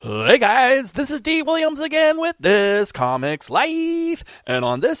Hey guys, this is D. Williams again with This Comics Life, and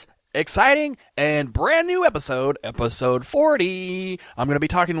on this exciting and brand new episode 40, I'm going to be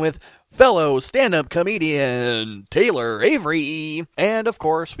talking with fellow stand-up comedian Taylor Avery. And of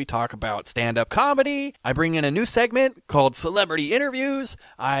course, we talk about stand-up comedy. I bring in a new segment called Celebrity Interviews.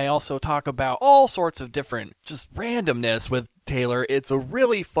 I also talk about all sorts of different just randomness with Taylor. It's a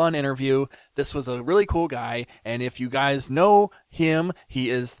really fun interview. This was a really cool guy, and if you guys know him, he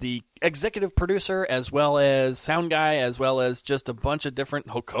is the executive producer as well as sound guy as well as just a bunch of different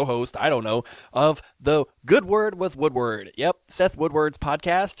co-hosts, I don't know, of the Good Word with Woodward. Yep, Seth Woodward's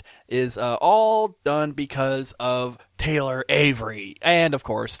podcast is all done because of Taylor Avery, and of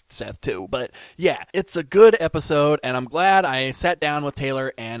course Seth too. But yeah, it's a good episode, and I'm glad I sat down with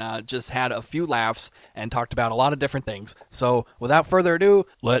Taylor and just had a few laughs and talked about a lot of different things. So without further ado,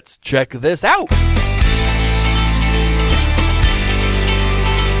 let's check this out.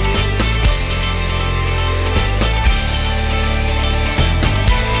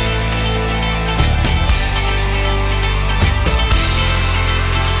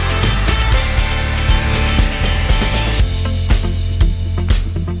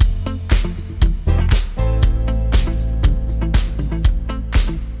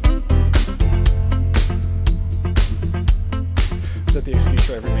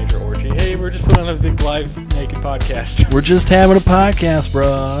 We're just putting on a big live naked podcast. We're just having a podcast,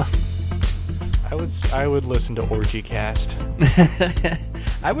 bruh. I would listen to Orgy Cast.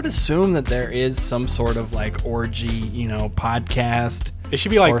 I would assume that there is some sort of like orgy, podcast. It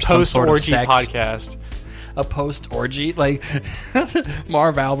should be like post-orgy podcast. A post-orgy, like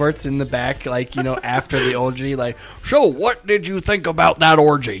Marv Albert's in the back, like, after the orgy, like, so what did you think about that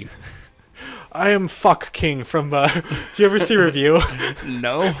orgy? I am Fuck King from, do you ever see Review?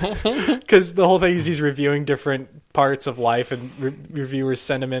 No. Because the whole thing is he's reviewing different parts of life, and reviewers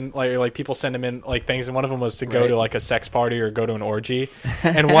send him in, like people send him in, like, things, and one of them was to go to, like, a sex party or go to an orgy.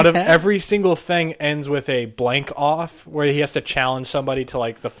 And every single thing ends with a blank off, where he has to challenge somebody to,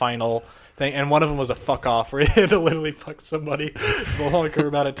 like, the final thing, and one of them was a fuck off, where he had to literally fuck somebody for a longer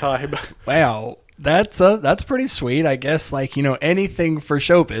amount of time. Wow. That's pretty sweet, I guess. Like, anything for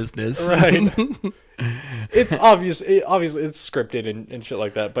show business, right? It's obviously it's scripted and shit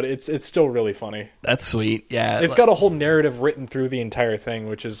like that, but it's still really funny. That's sweet. Yeah, it's got a whole narrative written through the entire thing,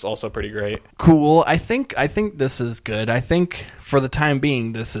 which is also pretty great. Cool. I think this is good. I think for the time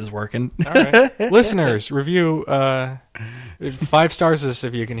being, this is working. All right, listeners, review 5 stars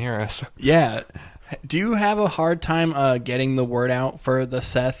if you can hear us. Yeah. Do you have a hard time getting the word out for the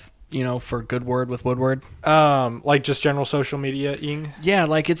Seth? For Good Word with Woodward? Like just general social media-ing? Yeah,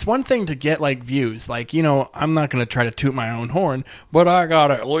 like it's one thing to get like views. Like, I'm not going to try to toot my own horn, but I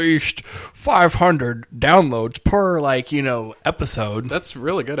got at least 500 downloads per episode. That's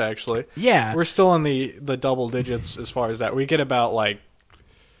really good, actually. Yeah. We're still in the double digits as far as that. We get about like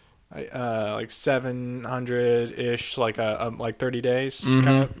 700-ish, like 30 days, kind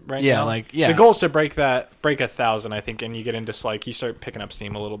of right now. The goal is to break 1,000, I think, and you get into you start picking up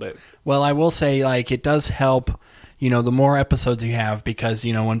steam a little bit. Well, I will say, it does help, the more episodes you have, because,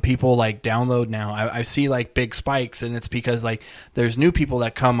 when people, download now, I see, big spikes, and it's because, there's new people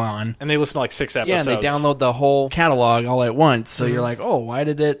that come on. And they listen to, 6 episodes. Yeah, and they download the whole catalog all at once, so you're like, oh, why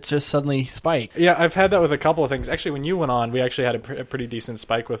did it just suddenly spike? Yeah, I've had that with a couple of things. Actually, when you went on, we actually had a pretty decent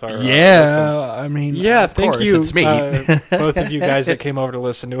spike with our listens. I mean, thank you, it's me. Both of you guys that came over to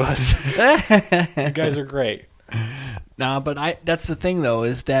listen to us. You guys are great. Nah, but that's the thing, though,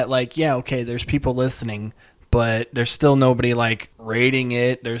 is that, there's people listening, but there's still nobody, rating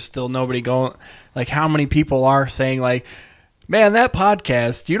it. There's still nobody going, how many people are saying, man, that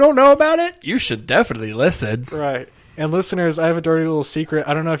podcast, you don't know about it? You should definitely listen. Right. And listeners, I have a dirty little secret.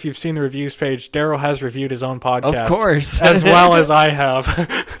 I don't know if you've seen the reviews page. Daryl has reviewed his own podcast. Of course. As well as I have.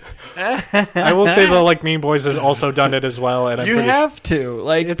 I will say the Mean Boys has also done it as well. And you have to.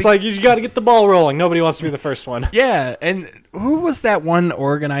 It's you got to get the ball rolling. Nobody wants to be the first one. Yeah. And who was that one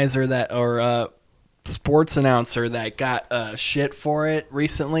organizer or sports announcer that got shit for it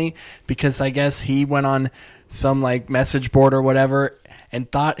recently? Because I guess he went on some message board or whatever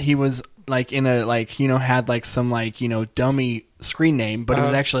and thought he was in a had some dummy screen name, but it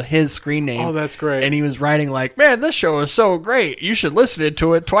was actually his screen name. Oh, that's great. And he was writing man, this show is so great, you should listen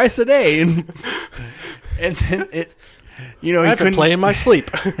to it twice a day. And then it I have to play in my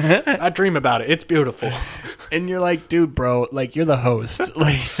sleep. I dream about it. It's beautiful. And you're like, dude, bro, you're the host.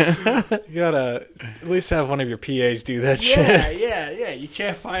 You gotta at least have one of your PAs do that shit. Yeah. You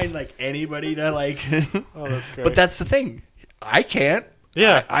can't find anybody to Oh, that's great. But that's the thing. I can't.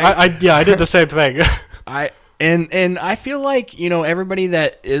 Yeah, I did the same thing. And I feel like, everybody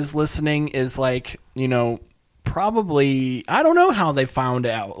that is listening is like, probably, I don't know how they found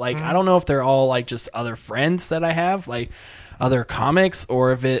out. Like, I don't know if they're all like just other friends that I have, like other comics,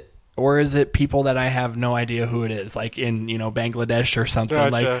 or is it people that I have no idea who it is, like in, Bangladesh or something.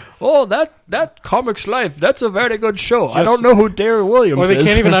 Gotcha. Like, oh, that Comics Life, that's a very good show. I don't know who Darren Williams is. Or they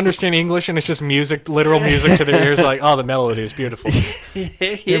can't even understand English, and it's just music, literal music to their ears, like, oh, the melody is beautiful.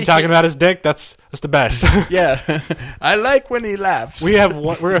 Him talking about his dick, that's the best. Yeah. I like when he laughs.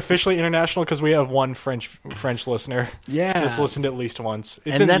 We're officially international because we have one French listener. Yeah. That's listened at least once.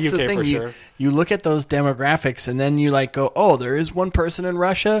 It's and in that's the UK thing. for sure. You look at those demographics, and then you like go, oh, there is one person in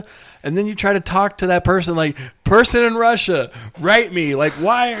Russia, and then you try to talk to that person, like, person in Russia, write me, like,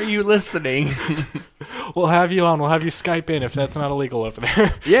 why are you listening? We'll have you on. We'll have you Skype in if that's not illegal over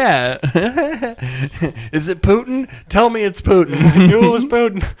there. Yeah. Is it Putin? Tell me it's Putin. Who was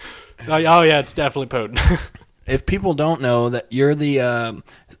Putin? Oh yeah, it's definitely Putin. If people don't know that you're the,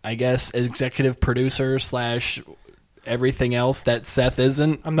 I guess, executive producer / everything else that Seth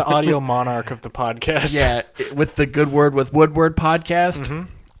isn't. I'm the audio monarch of the podcast. Yeah, with the Good Word with Woodward podcast. Mm-hmm.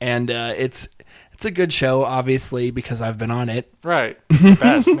 And it's a good show, obviously, because I've been on it. Right. It's the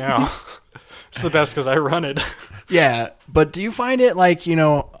best now. It's the best because I run it. Yeah, but do you find it, like,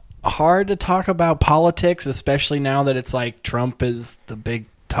 hard to talk about politics, especially now that it's like Trump is the big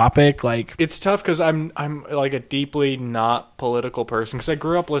topic? Like, it's tough because I'm like a deeply not political person, because I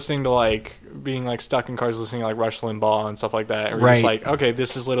grew up listening to, like, being like stuck in cars listening to like Rush Limbaugh and stuff like that. And we're just like, okay,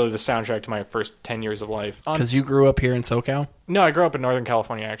 this is literally the soundtrack to my first 10 years of life. Because you grew up here in SoCal? No, I grew up in Northern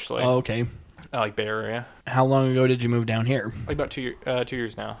California, actually. Oh, okay. Like Bay Area. How long ago did you move down here? Like about 2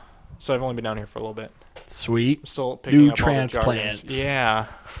 years now. So I've only been down here for a little bit. Sweet. I'm still picking New up transplants. All the yeah.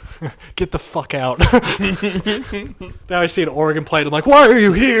 Get the fuck out. Now I see an Oregon plate. I'm like, why are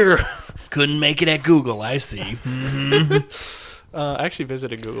you here? Couldn't make it at Google, I see. Mm-hmm. I actually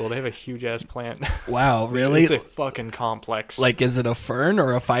visited Google. They have a huge ass plant. Wow, really? It's a fucking complex. Like, is it a fern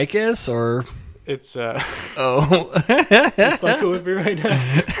or a ficus or? It's Oh. It's fucking with me right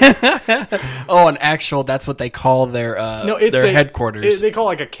now. Oh, an actual, that's what they call their their headquarters. They call it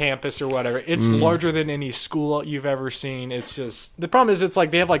like a campus or whatever. It's larger than any school you've ever seen. It's just, the problem is it's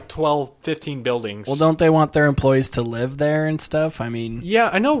like they have like 12, 15 buildings. Well, don't they want their employees to live there and stuff? I mean, yeah,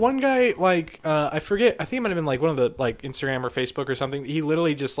 I know one guy, like, I forget, I think it might have been like one of the, like, Instagram or Facebook or something. He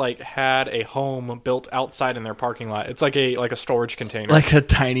literally just like had a home built outside in their parking lot. It's like a storage container. Like a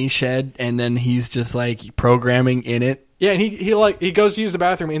tiny shed, and then he's just like programming in it. Yeah, and he goes to use the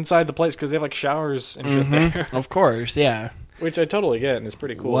bathroom inside the place because they have like showers and shit there. Of course, yeah. Which I totally get, and it's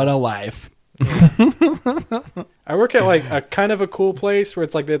pretty cool. What a life. I work at like a kind of a cool place where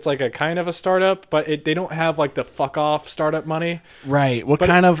it's like a kind of a startup, but they don't have like the fuck off startup money. Right. What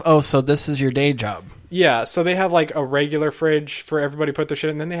kind of? Oh, so this is your day job? Yeah. So they have like a regular fridge for everybody to put their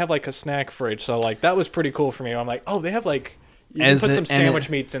shit in, and then they have like a snack fridge. So like that was pretty cool for me. I'm like, oh, they have like, you can put some sandwich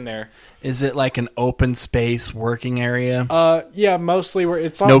meats in there. Is it like an open space working area? Yeah, mostly where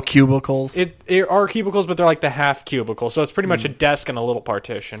it's no cubicles. It are cubicles, but they're like the half cubicle, so it's pretty much a desk and a little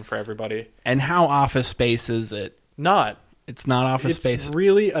partition for everybody. And how office space is it? It's not office space. It's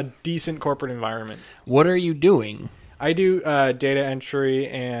really a decent corporate environment. What are you doing? I do data entry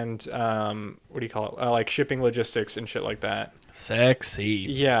and what do you call it? Like shipping logistics and shit like that. Sexy.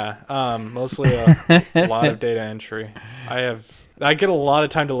 Yeah, mostly a lot of data entry. I get a lot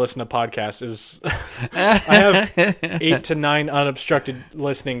of time to listen to podcasts. I have 8 to 9 unobstructed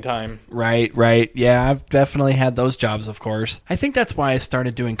listening time. Right. Yeah, I've definitely had those jobs, of course. I think that's why I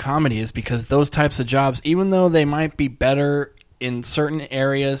started doing comedy, is because those types of jobs, even though they might be better in certain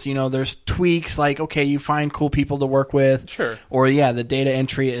areas, there's tweaks, like, okay, you find cool people to work with. Sure. Or, yeah, the data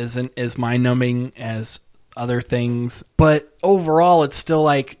entry isn't as mind-numbing as other things, but overall it's still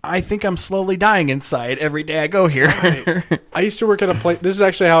like, I think I'm slowly dying inside every day I go here. Right. I used to work at a place, this is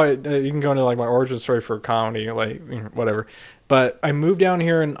actually how you can go into like my origin story for comedy, like, whatever, but I moved down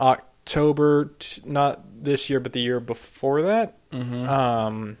here in October, not this year but the year before that.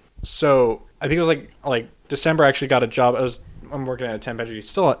 So I think it was like December I actually got a job. I'm working at a temp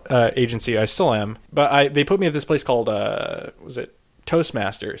agency, I still am, but they put me at this place called was it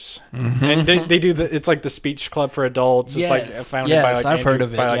Toastmasters, and they do it's like the speech club for adults. It's like founded by like I've heard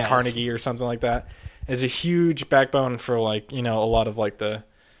of it, by like Carnegie or something like that. It's a huge backbone for like a lot of like the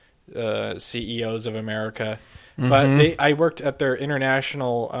CEOs of America. But I worked at their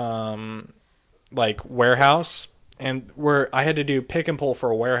international like warehouse, and where I had to do pick and pull for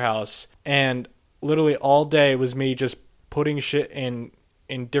a warehouse, and literally all day was me just putting shit in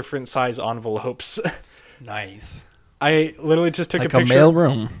different size envelopes. Nice. I literally just took like a picture. A mail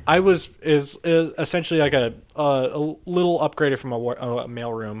room. I was is essentially like a little upgraded from a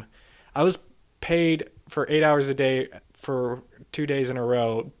mail room. I was paid for 8 hours a day for 2 days in a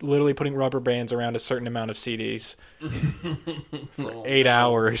row, literally putting rubber bands around a certain amount of CDs for 8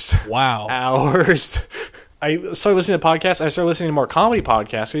 hours. Wow. Hours. I started listening to podcasts. I started listening to more comedy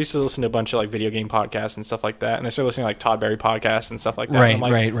podcasts. I used to listen to a bunch of like video game podcasts and stuff like that. And I started listening to like Todd Berry podcasts and stuff like that.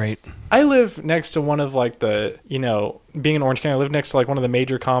 Right, right. I live next to one of like the, being in Orange County, I live next to like one of the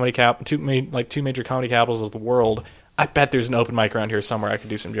major comedy two major comedy capitals of the world. I bet there's an open mic around here somewhere I could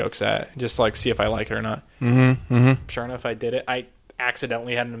do some jokes at, just like see if I like it or not. Sure enough, I did it. I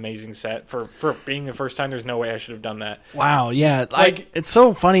accidentally had an amazing set for being the first time. There's no way I should have done that. Wow, yeah, like it's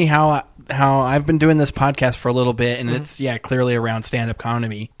so funny how I've been doing this podcast for a little bit, and it's clearly around stand-up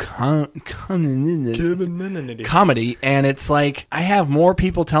comedy, and it's like I have more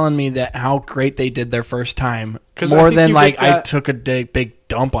people telling me that how great they did their first time, more than like I took a big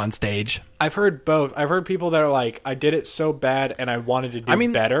dump on stage. I've heard both. I've heard people that are like, I did it so bad and I wanted to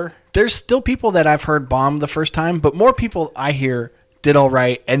do better. There's still people that I've heard bomb the first time, but more people I hear did all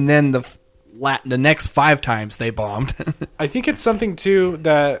right, and then the next 5 times they bombed. I think it's something too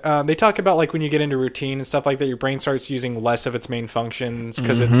that they talk about, like when you get into routine and stuff like that, your brain starts using less of its main functions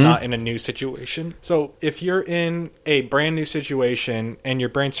because it's not in a new situation. So if you're in a brand new situation and your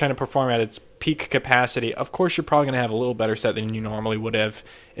brain's trying to perform at its peak capacity, of course you're probably going to have a little better set than you normally would have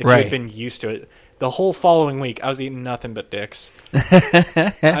if you had been used to it. The whole following week, I was eating nothing but dicks.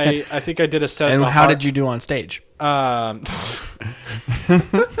 I think I did a set. And how did you do on stage?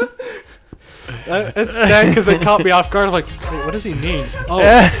 It's sad because it caught me off guard. I'm like, wait, what does he mean? Oh,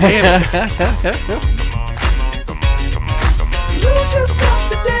 damn it. Lose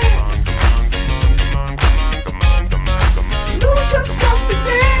yourself to dance. Lose yourself to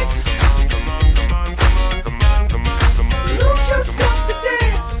dance. Lose yourself to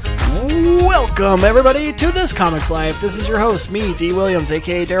dance. Welcome, everybody, to This Comics Life. This is your host, me, D. Williams,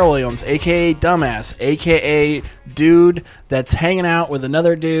 a.k.a. Daryl Williams, a.k.a. Dumbass, a.k.a. Dude that's hanging out with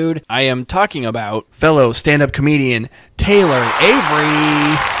another dude. I am talking about fellow stand-up comedian Taylor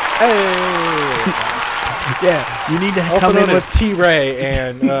Avery. Hey! Yeah, you need to also come known in as with T-Ray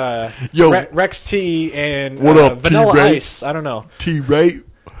and Rex T and what up, Vanilla T-Ray? Ice. I don't know. T-Ray.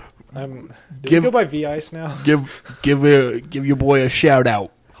 Does he go by V-Ice now? Give your boy a shout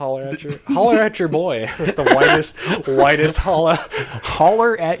out. Holler at your boy. That's the whitest holla.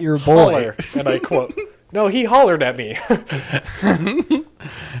 Holler at your boy. Holler, and I quote. No, he hollered at me.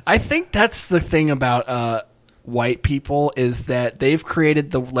 I think that's the thing about white people is that they've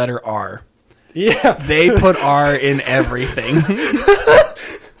created the letter R. Yeah. They put R in everything.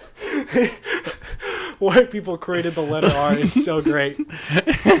 White people created the letter R is so great.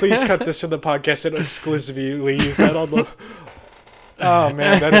 Please cut this from the podcast and exclusively use that on the... Oh,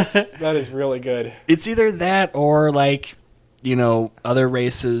 man, that is really good. It's either that or, like, other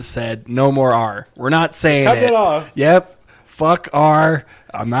races said, no more R. We're not saying Cut it. it off. Yep. Fuck R.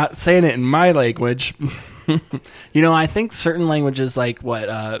 I'm not saying it in my language. I think certain languages like,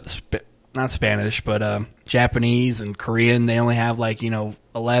 not Spanish, but Japanese and Korean, they only have,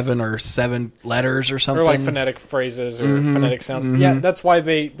 11 or 7 letters or something. Or phonetic phrases or phonetic sounds. Yeah, that's why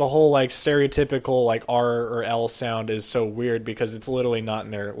the whole stereotypical R or L sound is so weird because it's literally not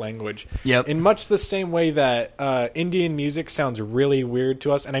in their language. Yep. In much the same way that Indian music sounds really weird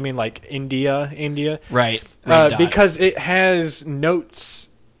to us, and I mean India. Right. Because it has notes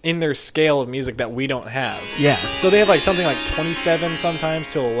in their scale of music that we don't have. Yeah. So they have something like 27 sometimes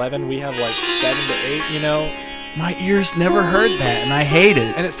to 11. We have 7 to 8, My ears never heard that, and I hate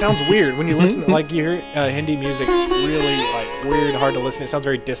it. And it sounds weird when you listen. You hear Hindi music. It's really weird, hard to listen. It sounds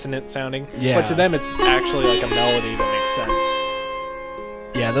very dissonant sounding. Yeah. But to them, it's actually a melody that makes sense.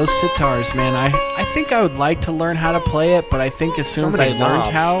 Yeah, those sitars, man. I think I would like to learn how to play it, but I think as soon as I learned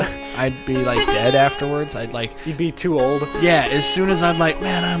how, I'd be dead afterwards. You'd be too old. Yeah, as soon as I'm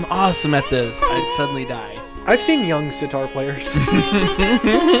man, I'm awesome at this, I'd suddenly die. I've seen young sitar players. You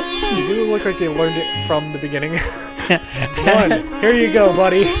do look like they learned it from the beginning. Here you go,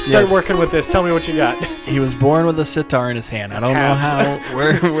 buddy. Start working with this. Tell me what you got. He was born with a sitar in his hand. I don't know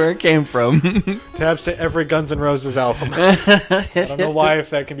where it came from. Tabs to every Guns N' Roses album. I don't know why,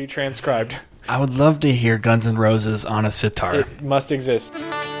 if that can be transcribed. I would love to hear Guns N' Roses on a sitar. It must exist.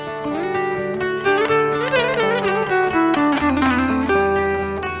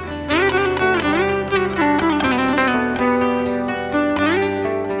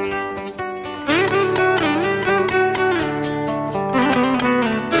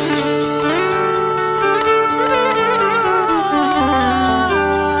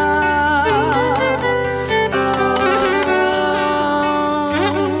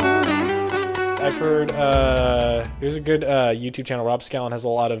 YouTube channel, Rob Scallon, has a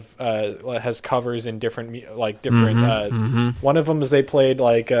lot of has covers in different One of them is they played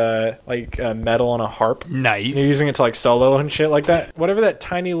like metal on a harp. Nice. They're using it to like solo and shit like that. Whatever that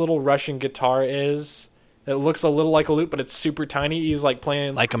tiny little Russian guitar is, it looks a little like a lute, but it's super tiny. He's like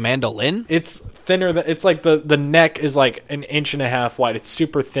playing like a mandolin. It's thinner. It's like the neck is like an inch and a half wide. It's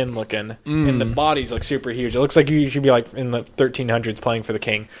super thin looking, and the body's like super huge. It looks like you should be like in the 1300s playing for the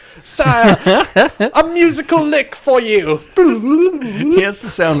king. Sire, a musical lick for you. He has to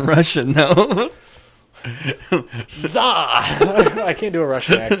sound Russian though. Zah! I can't do a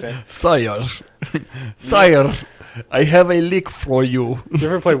Russian accent. Sire, I have a lick for you. You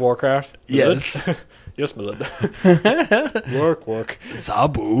ever play Warcraft? Yes. Yes, my lord. Work.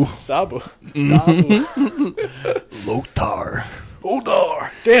 Sabu. Loktar.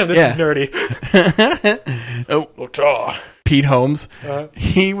 Damn, this is nerdy. Loktar. Pete Holmes,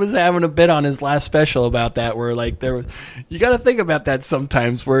 he was having a bit on his last special about that, where like you got to think about that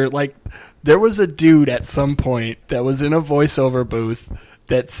sometimes, where like there was a dude at some point that was in a voiceover booth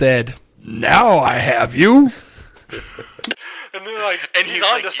that said, "Now I have you." And they're like, and he's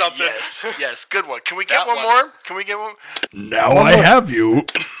on to something. Yes, good one. Can we get one more? Can we get one? Now One I more. have you.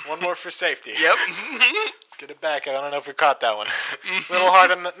 one more for safety. Yep. Let's get it back. I don't know if we caught that one. A little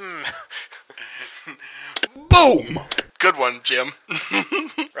hard on the... Boom. Good one, Jim.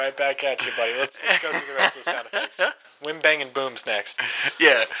 Right back at you, buddy. Let's go through the rest of the sound effects. Wim Bang and Boom's next.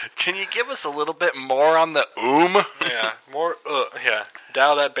 Yeah. Can you give us a little bit more on the Yeah. More, yeah.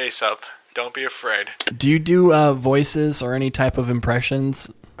 Dial that bass up. Don't be afraid. Do you do voices or any type of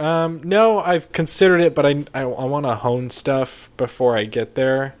impressions? No, I've considered it, but I want to hone stuff before I get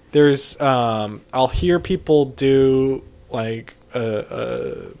there. There's, I'll hear people do, like,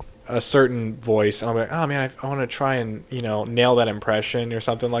 a certain voice, and I'm like, oh man, I want to try and, nail that impression or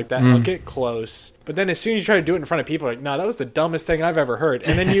something like that. And I'll get close. But then as soon as you try to do it in front of people, like, no, that was the dumbest thing I've ever heard.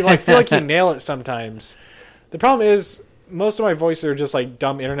 And then you, like, feel like you nail it sometimes. The problem is, most of my voices are just like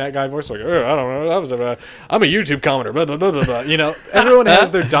dumb internet guy voice, like, I don't know, I'm a YouTube commenter, blah, blah, blah, blah, blah. Everyone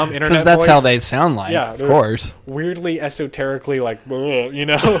has their dumb internet voice. Because that's how they sound like, of course. Weirdly, esoterically, like,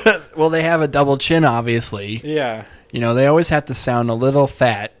 Well, they have a double chin, obviously. Yeah. They always have to sound a little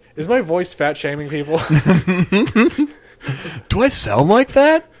fat. Is my voice fat-shaming people? Do I sound like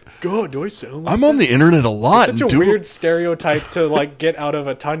that? God, do I sound like I'm on the internet a lot. It's such a weird stereotype to, like, get out of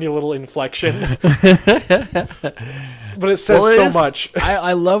a tiny little inflection. But it says much.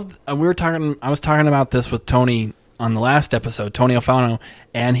 I love. I was talking about this with Tony on the last episode, Tony Alfano,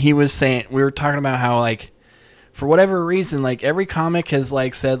 and he was saying, we were talking about how, like, for whatever reason, like, every comic has,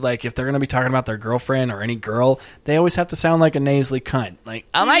 like, said, like, if they're going to be talking about their girlfriend or any girl, they always have to sound like a nasally cunt. Like,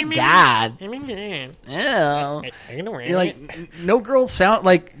 oh my God. Oh. You're like, no girls sound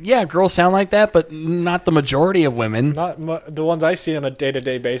like, yeah, girls sound like that, but not the majority of women. Not the ones I see on a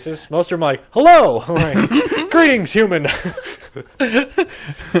day-to-day basis. Most of them are like, hello. I'm like, greetings, human.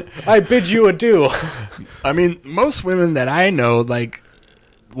 I bid you adieu. I mean, most women that I know, like,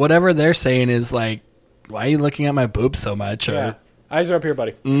 whatever they're saying is like, why are you looking at my boobs so much? Or, yeah. Eyes are up here,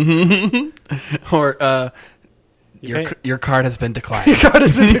 buddy. Mm-hmm. Or, your card has been declined. Your card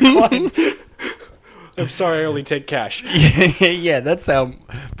has been declined. I'm sorry, I only take cash. Yeah, that's how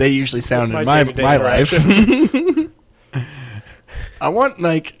they usually sound in my life. I want,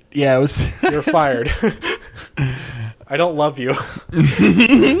 like, yeah, it was... You're fired. I don't love you.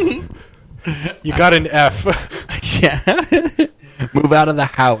 You got an F. Yeah. Move out of the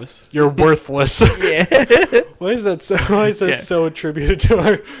house. You're worthless. Yeah. Why is that so attributed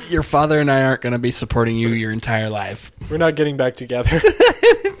to your father and I aren't going to be supporting you your entire life. We're not getting back together.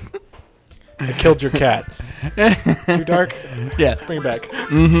 I killed your cat. Too dark? Yeah. Let's bring it back.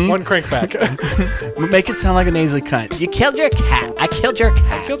 Mm-hmm. One crank back. Make it sound like a nasally cunt. You killed your cat. I killed your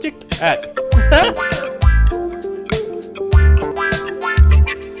cat. I killed your cat.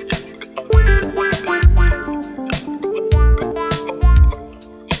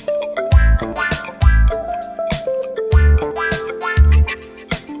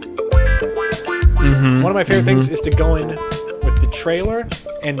 One of my favorite things is to go in with the trailer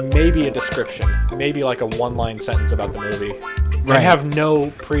and maybe a description, maybe like a one-line sentence about the movie. Right. I have no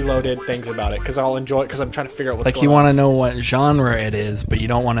preloaded things about it because I'll enjoy it because I'm trying to figure out what's like going you on. want to know what genre it is, but you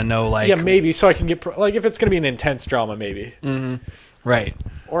don't want to know like maybe so I can get like if it's going to be an intense drama, maybe right,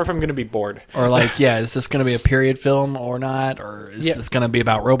 or if I'm going to be bored, or like is this going to be a period film or not, or is this going to be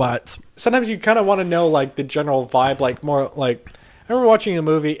about robots? Sometimes you kind of want to know like the general vibe, like more like I remember watching a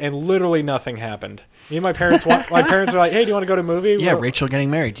movie and literally nothing happened. Me and my parents were like, hey, do you want to go to a movie? Yeah, Rachel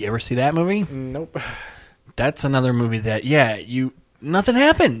Getting Married. Do you ever see that movie? Nope. That's another movie that, nothing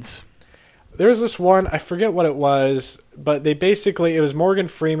happens. There's this one, I forget what it was. but they basically, it was Morgan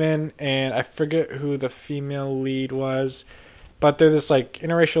Freeman and I forget who the female lead was, but they're this like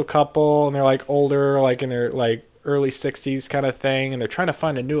interracial couple and they're like older, like in their like early 60s kind of thing, and they're trying to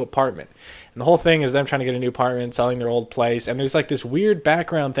find a new apartment. And the whole thing is them trying to get a new apartment, selling their old place, and there's like this weird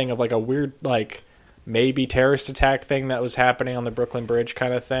background thing of like a weird like maybe terrorist attack thing that was happening on the Brooklyn Bridge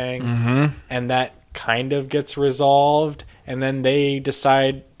kind of thing. Mm-hmm. And that kind of gets resolved, and then they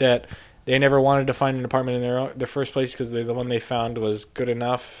decide that they never wanted to find an apartment in their first place because the one they found was good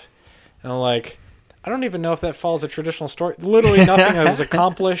enough. And I'm like, I don't even know if that follows a traditional story. Literally nothing was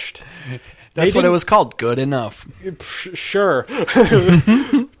accomplished. That's what it was called, good enough. Sure.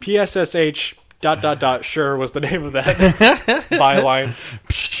 PSSH ... sure was the name of that byline.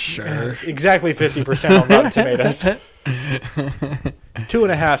 Sure. Exactly 50% on Rotten Tomatoes.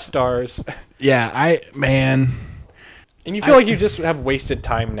 2.5 stars. Yeah, man. And you feel like you just have wasted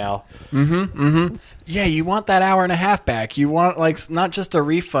time now. Yeah, you want that hour and a half back. You want, like, not just a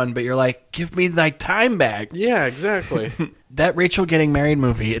refund, but you're like, give me my time back. Yeah, exactly. That Rachel Getting Married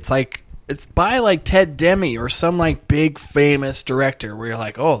movie, it's like, it's by, like, Ted Demme or some, like, big famous director where you're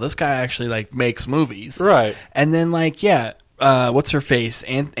like, oh, this guy actually, like, makes movies. Right. And then, like, yeah, what's her face?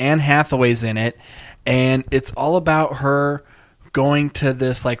 Anne Hathaway's in it. And it's all about her going to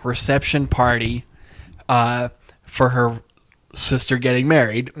this, like, reception party for her sister getting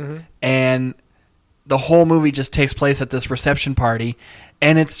married. Mm-hmm. And the whole movie just takes place at this reception party.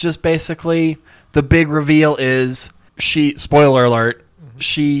 And it's just basically, the big reveal is spoiler alert,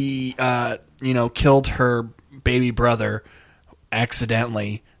 she, killed her baby brother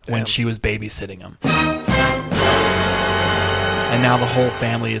accidentally when she was babysitting him. And now the whole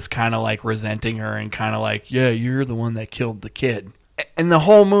family is kind of like resenting her and kind of like, yeah, you're the one that killed the kid. And the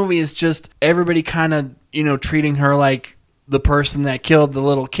whole movie is just everybody kind of, treating her like the person that killed the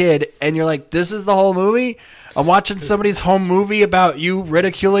little kid. And you're like, this is the whole movie? I'm watching somebody's home movie about you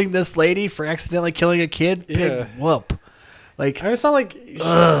ridiculing this lady for accidentally killing a kid? Yeah. Big whoop. Like, it's not like,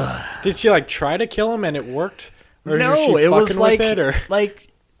 did she like try to kill him and it worked? Or no, it was like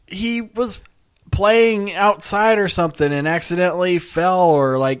he was playing outside or something and accidentally fell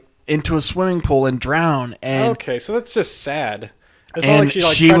or like into a swimming pool and drowned. And okay, so that's just sad. It's not like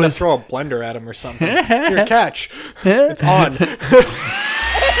she tried to throw a blender at him or something. Here, catch. It's on.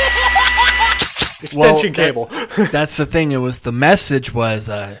 Extension cable. That's the thing. It was the message was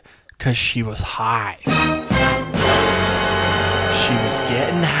because she was high. She was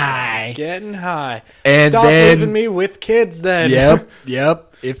getting high. Getting high. And Stop then, leaving me with kids then.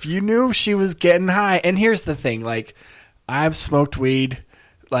 Yep. If you knew she was getting high. And here's the thing. Like, I've smoked weed.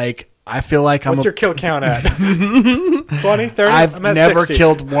 Like, I feel like What's your kill count at? 20, 30? I've never 60.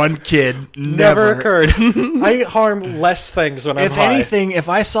 killed one kid. Never occurred. I harm less things when I'm If high. anything, if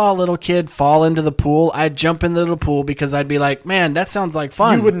I saw a little kid fall into the pool, I'd jump into the pool because I'd be like, man, that sounds like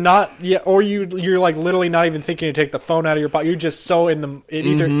fun. You would not, or you're like literally not even thinking to take the phone out of your pocket. You're just so in the,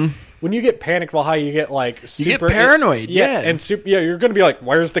 either, when you get panicked while high, you get like super... You get paranoid, yeah. And you're going to be like,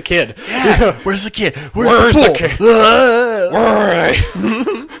 where's the kid? Yeah, where's the kid? Where's the kid? Where?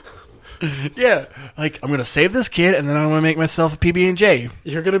 Yeah, like, I'm going to save this kid, and then I'm going to make myself a PB&J.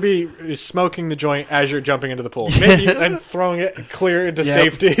 You're going to be smoking the joint as you're jumping into the pool. Maybe, and throwing it clear into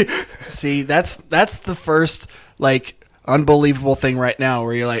safety. See, that's the first, like, unbelievable thing right now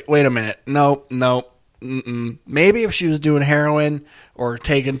where you're like, wait a minute. No. Maybe if she was doing heroin or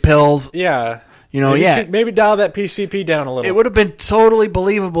taking pills. Yeah. Maybe maybe dial that PCP down a little. It would have been totally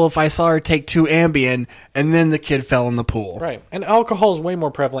believable if I saw her take 2 Ambien and then the kid fell in the pool. Right. And alcohol is way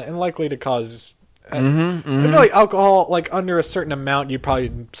more prevalent and likely to cause... I feel like alcohol, like under a certain amount, you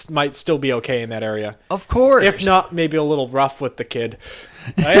probably might still be okay in that area. Of course. If not, maybe a little rough with the kid.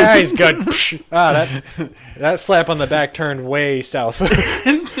 Yeah, he's good. That slap on the back turned way south. So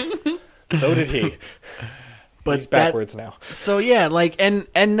did he. But he's backwards now. So yeah, like, and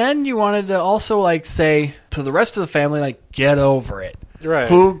then you wanted to also like say to the rest of the family, like, get over it. Right.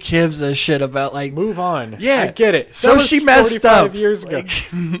 Who gives a shit about, like, move on? Yeah, I get it. So she messed up years ago.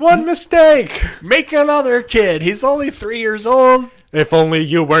 One mistake. Make another kid. He's only 3 years old. If only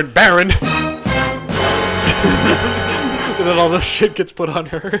you weren't barren. And then all this shit gets put on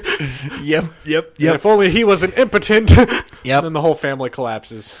her. Yep. If only he wasn't impotent. Yep. And then the whole family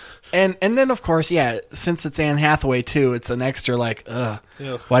collapses. And then, of course, yeah, since it's Anne Hathaway, too, it's an extra, like,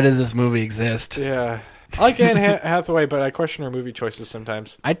 why does this movie exist? Yeah. I like Anne Hathaway, but I question her movie choices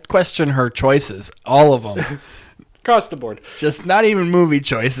sometimes. I question her choices, all of them. Across the board. Just not even movie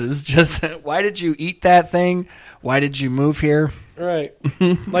choices. Just, why did you eat that thing? Why did you move here? Right.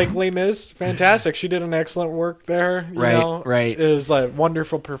 Like Les Mis, fantastic. She did an excellent work there. Right. It was a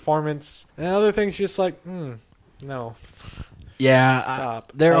wonderful performance. And other things, just like, No. Yeah,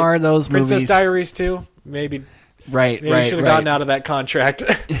 Stop. there are those Princess movies. Diaries too. Maybe Right. you should have gotten out of that contract.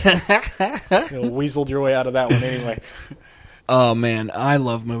 Weaseled your way out of that one anyway. Oh man, I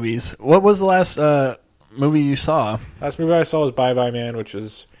love movies. What was the last movie you saw? Last movie I saw was Bye Bye Man, which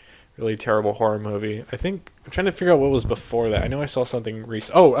was a really terrible horror movie. I'm trying to figure out what was before that. I know I saw something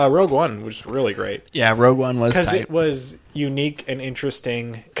recent. Rogue One, which was really great. Yeah, Rogue One was because tight. it was unique and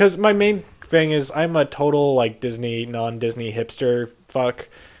interesting. Because my main thing is I'm a total like Disney, non-Disney hipster fuck.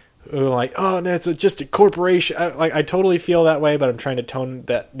 Who like, oh no, it's just a corporation. I totally feel that way, but I'm trying to tone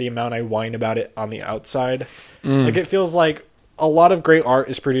the amount I whine about it on the outside. Like it feels like a lot of great art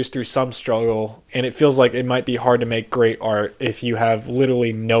is produced through some struggle, and it feels like it might be hard to make great art if you have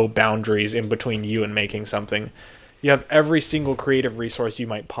literally no boundaries in between you and making something. You have every single creative resource you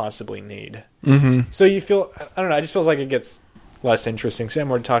might possibly need. Mm-hmm. So you feel, I don't know, it just feels like it gets less interesting. Sam,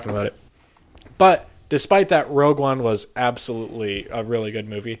 we're talking about it. But despite that, Rogue One was absolutely a really good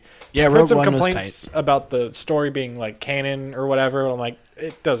movie. Yeah, I've Rogue heard some One complaints was tight. about the story being like canon or whatever. I'm like,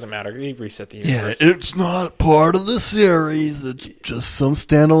 it doesn't matter. He reset the Yeah, universe. it's not part of the series. It's just some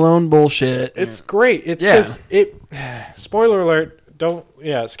standalone bullshit. It's great. It's because spoiler alert. Don't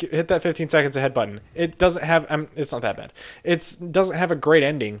hit that 15 seconds ahead button. It doesn't have. It's not that bad. It doesn't have a great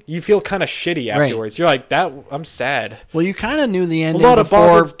ending. You feel kind of shitty afterwards. Right. You're like that. I'm sad. Well, you kind of knew the ending a lot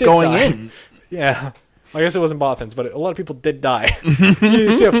before of going die. in. Yeah. I guess it wasn't Bothans, but a lot of people did die.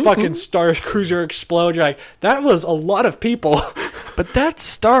 You see a fucking Star Cruiser explode. You're like, that was a lot of people. But that's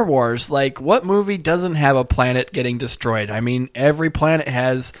Star Wars. Like, what movie doesn't have a planet getting destroyed? I mean, every planet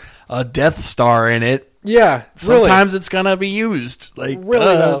has a Death Star in it. Yeah, sometimes it's gonna be used. Like, really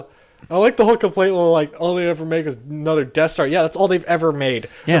though. I like the whole complaint. Well, like all they ever make is another Death Star. Yeah, that's all they've ever made.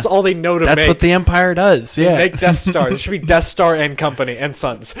 Yeah. That's all they know to make. That's what the Empire does. Yeah, they make Death Star. There should be Death Star and Company and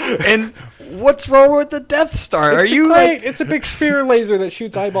Sons. And what's wrong with the Death Star? It's great. It's a big sphere laser that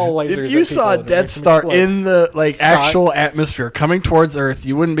shoots eyeball lasers. If you saw a Death Star in the actual atmosphere coming towards Earth,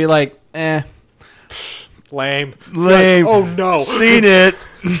 you wouldn't be like, lame. Like, oh no, seen it.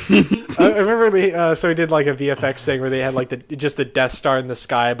 I remember so he did like a VFX thing where they had like just the Death Star in the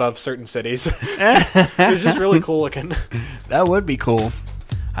sky above certain cities. It was just really cool looking. That would be cool.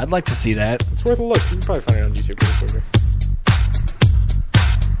 I'd like to see that. It's worth a look. You can probably find it on YouTube pretty quickly.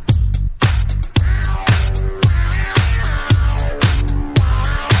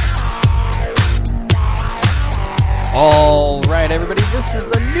 All right, everybody, this is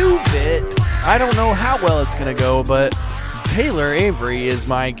a new bit. I don't know how well it's going to go, but Taylor Avery is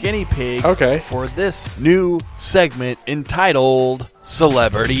my guinea pig for this new segment entitled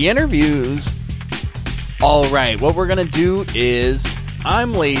Celebrity Interviews. All right, what we're going to do is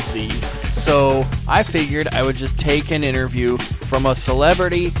I'm lazy, so I figured I would just take an interview from a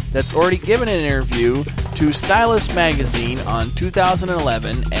celebrity that's already given an interview to Stylist Magazine on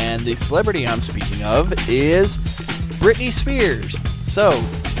 2011, and the celebrity I'm speaking of is Britney Spears. So,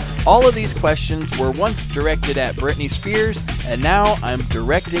 all of these questions were once directed at Britney Spears, and now I'm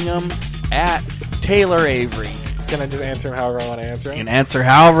directing them at Taylor Avery. Can I just answer him however I want to answer him? You can answer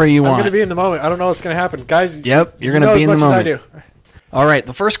however you want. I'm going to be in the moment. I don't know what's going to happen. Guys, yep, you're going to be in the moment. As I do. All right,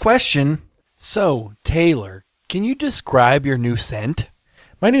 the first question. So, Taylor, can you describe your new scent?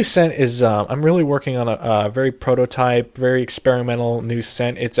 My new scent is, I'm really working on a very prototype, very experimental new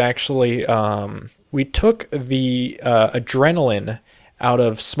scent. It's actually, we took the adrenaline out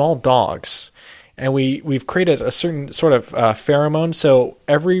of small dogs, and we've created a certain sort of pheromone. So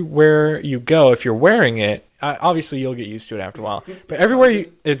everywhere you go, if you're wearing it, obviously you'll get used to it after a while. But everywhere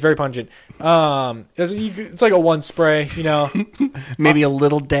it's very pungent. It's like a one spray, Maybe a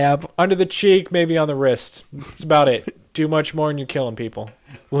little dab under the cheek, maybe on the wrist. That's about it. Too much more and you're killing people.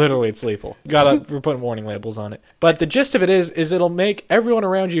 Literally, it's lethal. We're putting warning labels on it. But the gist of it is it'll make everyone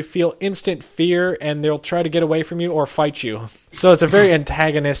around you feel instant fear, and they'll try to get away from you or fight you. So it's a very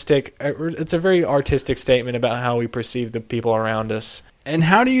antagonistic, it's a very artistic statement about how we perceive the people around us. And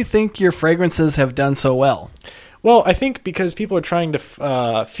how do you think your fragrances have done so well? Well, I think because people are trying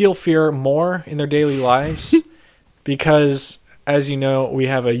to feel fear more in their daily lives. Because, as you know, we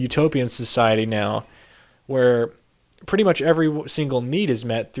have a utopian society now where pretty much every single need is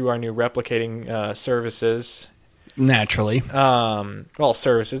met through our new replicating services. Naturally.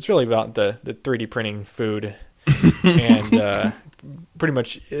 Service. It's really about the 3D printing food. And pretty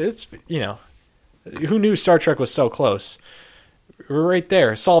much, it's, who knew Star Trek was so close? We're right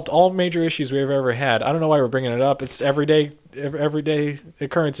there. Solved all major issues we've ever had. I don't know why we're bringing it up. It's everyday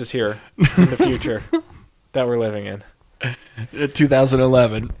occurrences here in the future that we're living in.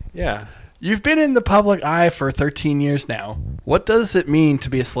 2011. Yeah. You've been in the public eye for 13 years now. What does it mean to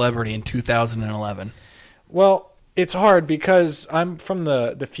be a celebrity in 2011? Well, It's hard because I'm from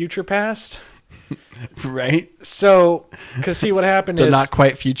the future past. Right? So, because see what happened The is not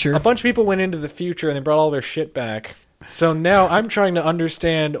quite future. a bunch of people went into the future and they brought all their shit back. So now I'm trying to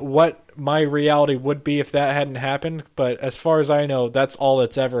understand what my reality would be if that hadn't happened. But as far as I know, that's all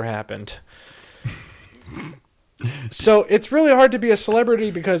that's ever happened. So it's really hard to be a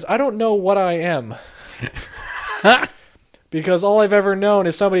celebrity because I don't know what I am. Because all I've ever known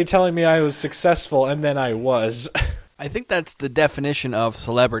is somebody telling me I was successful and then I was. I think that's the definition of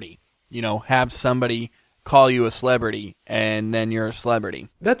celebrity. You know, have somebody call you a celebrity, and then you're a celebrity.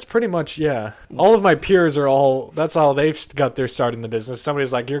 That's pretty much, yeah. All of my peers are all, that's how they've got their start in the business.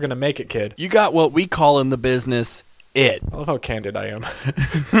 Somebody's like, you're going to make it, kid. You got what we call in the business it. I love how candid I am.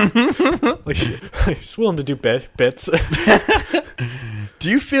 Just willing to do bits.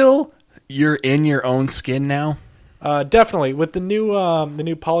 Do you feel you're in your own skin now? Definitely. With the new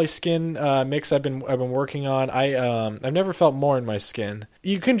Polyskin mix I've been working on, I've never felt more in my skin.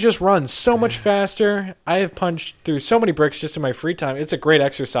 You can just run so much faster. I have punched through so many bricks just in my free time. It's a great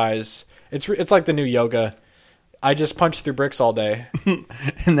exercise. It's like the new yoga. I just punch through bricks all day.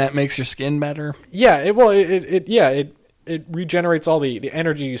 And that makes your skin better? Yeah, it regenerates all the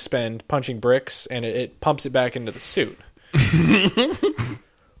energy you spend punching bricks, and it pumps it back into the suit.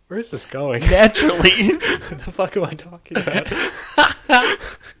 Where is this going? Naturally. What the fuck am I talking about?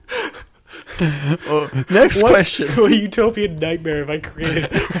 Next question. What a utopian nightmare have I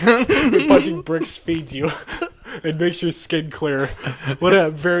created? Where punching bricks feeds you. It makes your skin clear. What a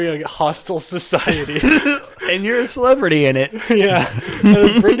very hostile society. And you're a celebrity in it. Yeah.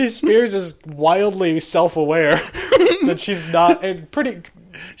 And Britney Spears is wildly self-aware that she's not, and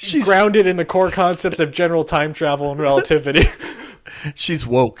she's grounded in the core concepts of general time travel and relativity. She's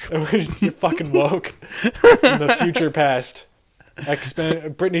woke. You're fucking woke. In the future past.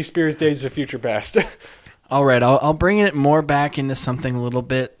 Britney Spears days of future past. All right, I'll bring it more back into something a little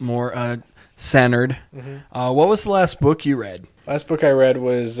bit more centered. Mm-hmm. What was the last book you read? Last book I read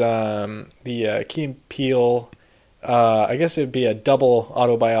was the Key and Peele. I guess it would be a double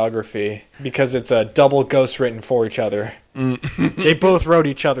autobiography because it's a double ghost written for each other. They both wrote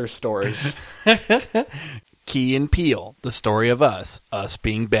each other's stories. Key and Peele, the story of us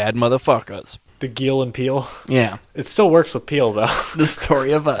being bad motherfuckers. The Geel and Peele? Yeah. It still works with Peele, though. The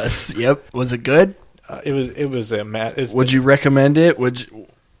story of us. Yep. Was it good? It was a Would you recommend it?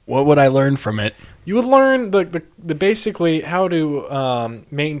 What would I learn from it? You would learn the basically how to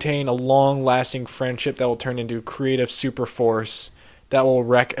maintain a long-lasting friendship that will turn into creative super force that will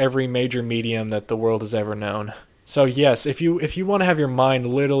wreck every major medium that the world has ever known. So yes, if you want to have your mind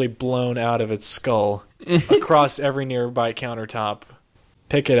literally blown out of its skull across every nearby countertop,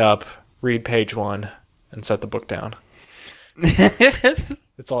 pick it up, read page 1, and set the book down.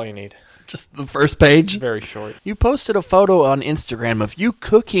 That's all you need. Just the first page? Very short. You posted a photo on Instagram of you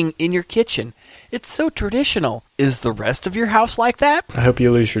cooking in your kitchen. It's so traditional. Is the rest of your house like that? I hope you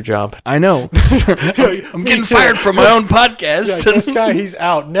lose your job. I know. I'm getting fired from my own podcast. Yeah, this guy, he's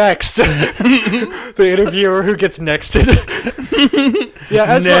out. Next. The interviewer who gets nexted.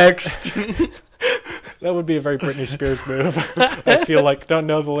 Yeah, next. That would be a very Britney Spears move. I feel like, don't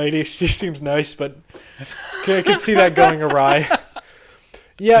know the lady. She seems nice, but I can see that going awry.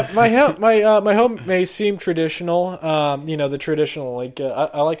 Yeah, my home may seem traditional. The traditional,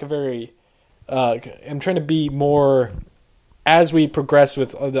 I like a very. I'm trying to be more, as we progress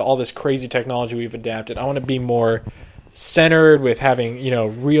with all this crazy technology we've adapted. I want to be more centered with having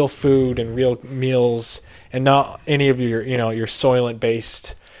real food and real meals, and not any of your your Soylent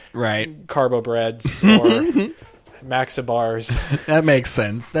based carbo breads or Maxa bars. That makes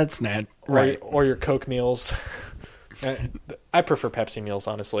sense. That's not right. Or your Coke meals. I prefer Pepsi meals,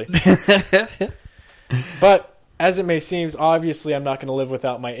 honestly. But as it may seem, obviously I'm not going to live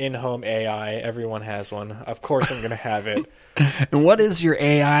without my in-home AI. Everyone has one. Of course I'm going to have it. And what is your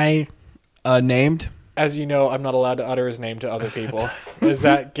AI named? As you know, I'm not allowed to utter his name to other people, as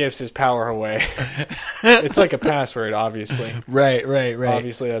that gives his power away. It's like a password, obviously. Right.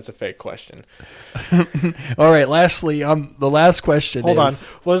 Obviously, that's a fake question. All right, lastly, the last question Hold on.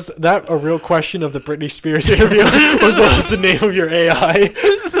 Was that a real question of the Britney Spears interview? What was the name of your AI?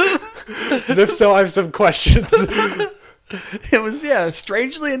 Because if so, I have some questions. It was,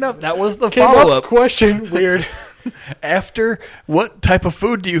 strangely enough, that was the follow-up question. Weird. After what type of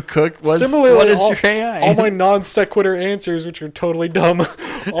food do you cook? Similarly, what is your AI? All my non sequitur answers, which are totally dumb,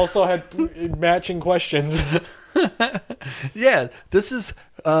 also had matching questions. Yeah, this is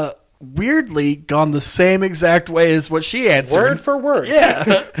weirdly gone the same exact way as what she answered. Word for word.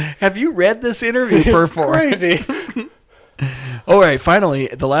 Yeah. Have you read this interview before? It's crazy. All right, finally,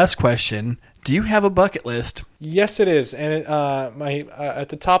 the last question. Do you have a bucket list? Yes, it is, and my at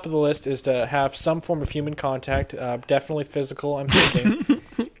the top of the list is to have some form of human contact, definitely physical. I'm thinking,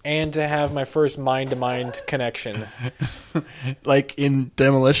 and to have my first mind-to-mind connection. Like in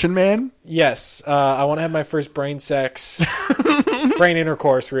Demolition Man? Yes, I want to have my first brain sex, brain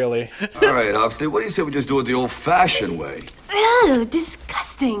intercourse. Really. All right, Huxley. What do you say we just do it the old-fashioned way? Ew,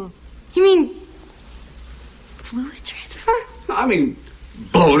 disgusting. You mean fluid transfer? I mean,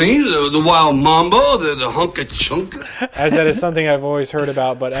 boning, the wild mambo, the hunka chunka. As that is something I've always heard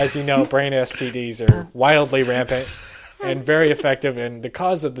about, but as you know, brain STDs are wildly rampant and very effective, and the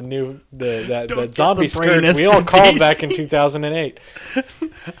cause of the zombie scourge we all called back in 2008.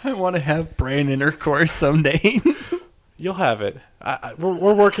 I want to have brain intercourse someday. You'll have it.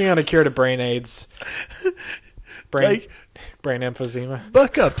 We're working on a cure to brain AIDS. Brain emphysema.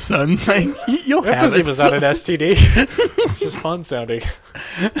 Buck up, son. Like, you'll have it. Emphysema's not an STD. It's just fun sounding.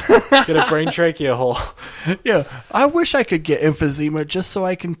 Get a brain trachea hole. Yeah, I wish I could get emphysema just so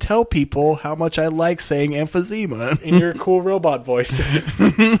I can tell people how much I like saying emphysema. In your cool robot voice.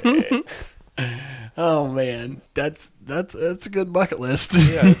 Oh, man. That's a good bucket list.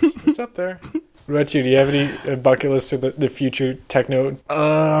 Yeah, it's up there. What about you? Do you have any bucket lists for the future technocracy?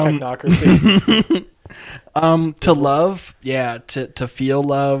 To love, yeah, to feel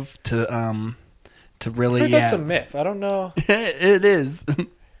love, to really, yeah. That's a myth. I don't know. It is.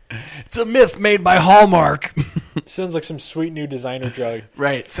 It's a myth made by Hallmark. Sounds like some sweet new designer drug.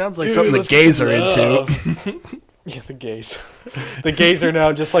 Right. Sounds like something the gays are into. Yeah, the gays. The gays are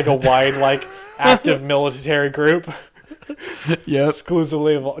now just like a wide, like, active military group. Yep.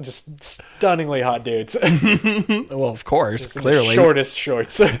 Exclusively of just stunningly hot dudes. Well, of course, just clearly. Shortest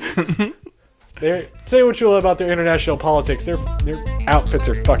shorts. Say what you will about their international politics. Their outfits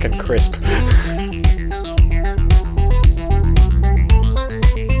are fucking crisp.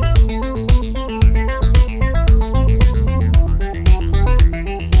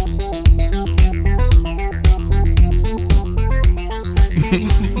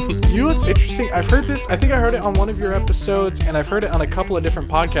 You know what's interesting? I've heard this. I think I heard it on one of your episodes, and I've heard it on a couple of different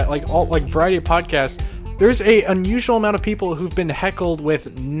podcasts, like variety of podcasts. There's a unusual amount of people who've been heckled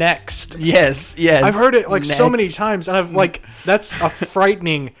with next. Yes. I've heard it like next. So many times, and I've like that's a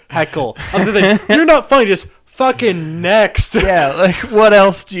frightening heckle. Other than you're not funny, just fucking next. Yeah, like what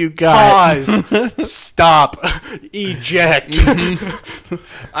else do you got? Pause. Stop. Eject.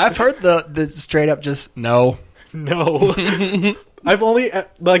 I've heard the straight up just no. I've only,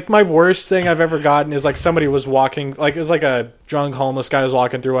 like, my worst thing I've ever gotten is, like, somebody was walking, like, it was like a drunk homeless guy was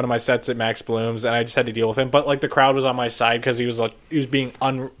walking through one of my sets at Max Bloom's, and I just had to deal with him. But, like, the crowd was on my side because he was being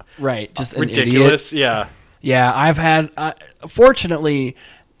just ridiculous. An idiot. Yeah, I've had, fortunately,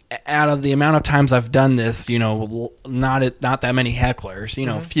 out of the amount of times I've done this, you know, not that many hecklers, you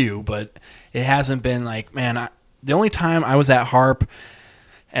know, a few, but it hasn't been like, man, the only time I was at Harp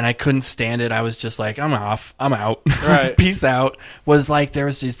and I couldn't stand it, I was just like, I'm off. I'm out. Right. Peace out. Was like, there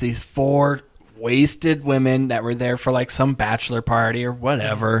was just these 4 wasted women that were there for like some bachelor party or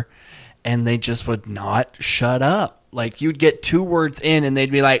whatever, and they just would not shut up. Like, you'd get 2 words in and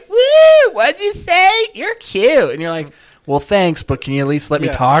they'd be like, woo, what'd you say? You're cute. And you're like, well, thanks, but can you at least let me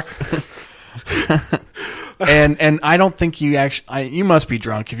talk? And I don't think you actually... you must be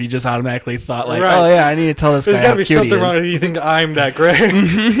drunk if you just automatically thought like, oh yeah, I need to tell this guy how cute he is. There's got to be something wrong if you think I'm that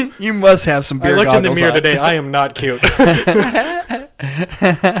great. You must have some beer goggles on. I looked in the mirror today. I am not cute.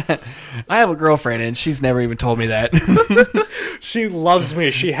 I have a girlfriend and she's never even told me that. She loves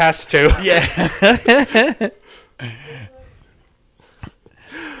me. She has to. Yeah.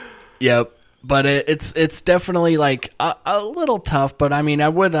 Yep. But it's definitely like a little tough, but I mean, I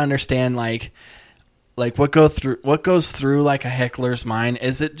would understand like what goes through like a heckler's mind.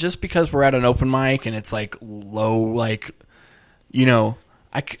 Is it just because we're at an open mic and it's like low, like, you know,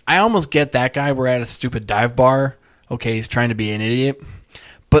 I almost get that guy. We're at a stupid dive bar. Okay, he's trying to be an idiot.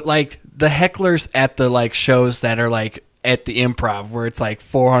 But like the hecklers at the like shows that are like at the Improv where it's like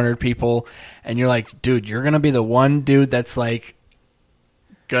 400 people and you're like, dude, you're going to be the one dude that's like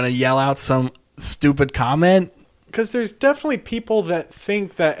going to yell out some stupid comment. Because there's definitely people that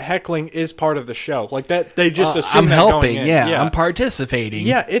think that heckling is part of the show. Like that, they just assume I'm that helping. Going in. Yeah, I'm participating.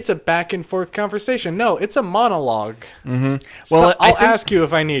 Yeah, it's a back and forth conversation. No, it's a monologue. Mm-hmm. Well, so I'll ask you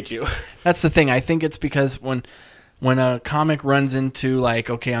if I need you. That's the thing. I think it's because when a comic runs into like,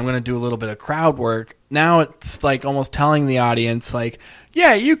 okay, I'm going to do a little bit of crowd work. Now it's like almost telling the audience like,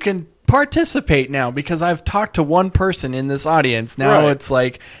 yeah, you can participate now because I've talked to one person in this audience. Now It's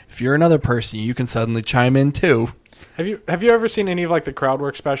like, if you're another person, you can suddenly chime in too. Have you ever seen any of like the crowd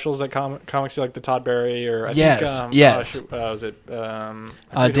work specials that comics like the Todd Barry or I Yes, think, yes. Was it I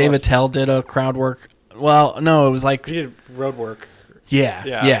forget who David else. Tell did a crowd work. Well, no, it was like He did road work.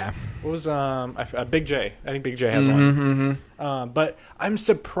 yeah. What was Big J? I think Big J has one. But I'm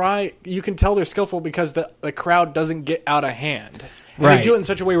surprised. You can tell they're skillful because the crowd doesn't get out of hand. And Right. They do it in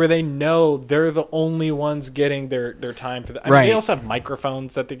such a way where they know they're the only ones getting their time for that. I mean, Right. they also have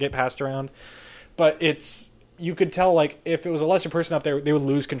microphones that they get passed around. But you could tell, like, if it was a lesser person up there, they would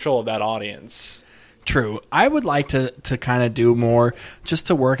lose control of that audience. True. I would like to kind of do more just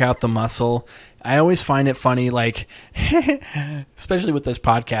to work out the muscle. I always find it funny, like, especially with this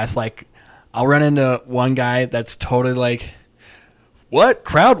podcast, like, I'll run into one guy that's totally like, what?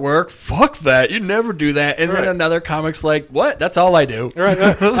 Crowd work? Fuck that. You never do that. And then Right. another comic's like, what? That's all I do. Right?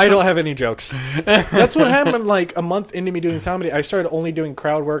 I don't have any jokes. That's what happened. Like a month into me doing comedy, I started only doing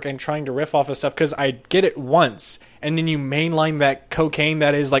crowd work and trying to riff off of stuff because I get it once, and then you mainline that cocaine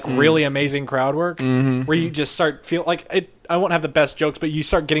that is like really amazing crowd work, where you just start feel like it. I won't have the best jokes, but you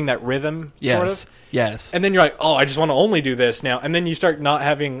start getting that rhythm, sort of. Yes. And then you're like, oh, I just want to only do this now. And then you start not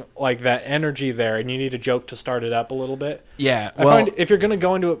having like that energy there, and you need a joke to start it up a little bit. Yeah. I find if you're going to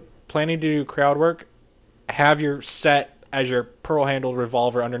go into it planning to do crowd work, have your set as your pearl-handled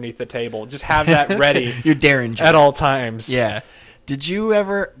revolver underneath the table. Just have that ready You're daring at all times. Yeah. Did you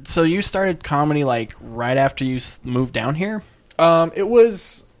ever? So you started comedy like right after you moved down here? It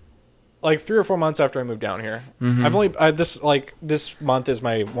was like 3 or 4 months after I moved down here. I've only this month is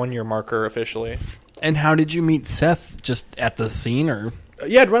my 1-year marker officially. And how did you meet Seth? Just at the scene, or?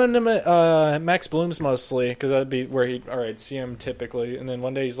 Yeah, I'd run into him at Max Bloom's mostly because that'd be where I'd see him typically. And then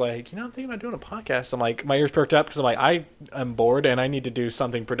one day he's like, I'm thinking about doing a podcast. I'm like, my ears perked up because I'm like, I am bored and I need to do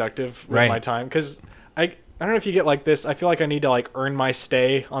something productive with my time because I don't know if you get like this. I feel like I need to like earn my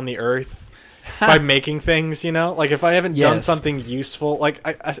stay on the earth by making things, like if I haven't done something useful, like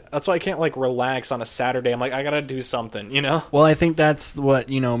I that's why I can't like relax on a Saturday. I'm like, I gotta do something, Well, I think that's what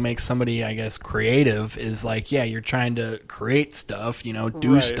makes somebody, I guess, creative is like, yeah, you're trying to create stuff,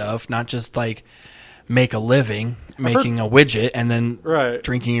 do Right. stuff, not just like make a living making a widget and then Right.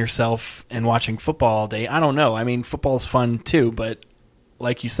 drinking yourself and watching football all day. I don't know. I mean, football's fun too, but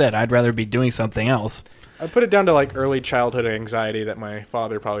like you said, I'd rather be doing something else. I put it down to like early childhood anxiety that my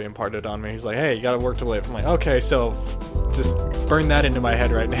father probably imparted on me. He's like, hey, you gotta work to live. I'm like, okay, so just burn that into my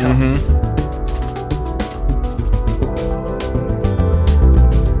head right now.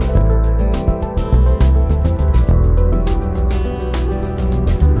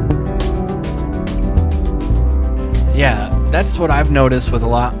 Yeah, that's what I've noticed with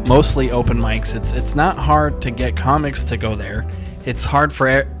mostly open mics. It's not hard to get comics to go there. It's hard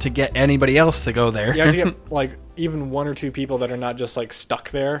to get anybody else to go there. You have to get like even 1 or 2 people that are not just like stuck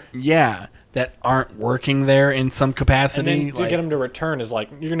there. Yeah, that aren't working there in some capacity. And then to get them to return is like,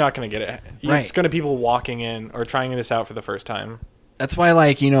 you're not going to get it. Right. It's going to be people walking in or trying this out for the first time. That's why,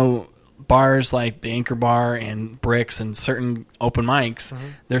 like, bars like the Anchor Bar and Bricks and certain open mics,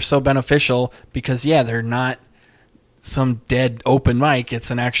 they're so beneficial because, yeah, they're not some dead open mic. It's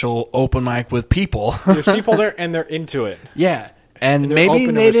an actual open mic with people. There's people there and they're into it. Yeah. And they're maybe open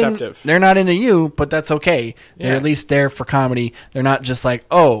and they receptive. they're not into you, but that's okay. They're Yeah. at least there for comedy. They're not just like,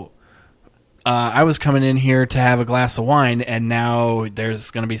 I was coming in here to have a glass of wine, and now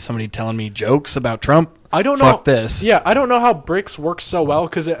there's going to be somebody telling me jokes about Trump. I don't know. Fuck this. Yeah, I don't know how Bricks works so well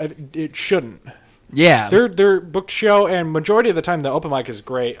because it shouldn't. Yeah. Their booked show, and majority of the time the open mic is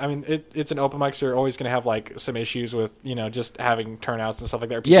great. I mean, it's an open mic, so you're always going to have like some issues with just having turnouts and stuff like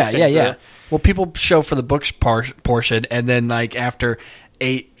that. People Yeah. staying through. Well, people show for the books portion, and then like after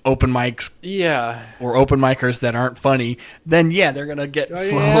 8 open mics Yeah. or open micers that aren't funny, then they're gonna get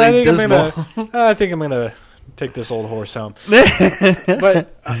slowly I dismal. think I'm gonna take this old horse home.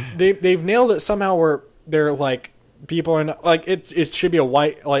 But they've nailed it somehow where they're like people are not, like it should be a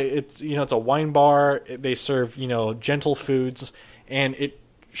white like it's it's a wine bar. They serve gentle foods, and it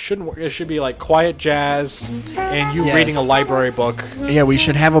should be like quiet jazz and you Yes. reading a library book, Yeah, we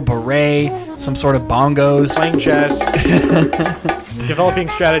should have a bebret, some sort of bongos. playing chess, developing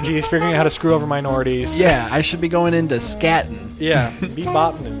strategies, figuring out how to screw over minorities. Yeah, I should be going into scatting. Yeah,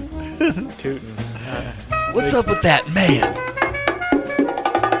 bebopping and tooting. What's up with that man?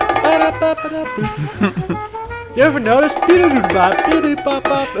 You ever notice?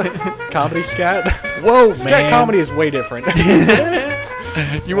 Comedy scat. Whoa, Scat man. comedy is way different.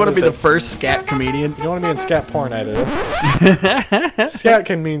 You want to be the first scat comedian? You don't want to be in scat porn either. Scat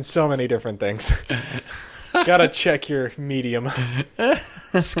can mean so many different things. Gotta check your medium.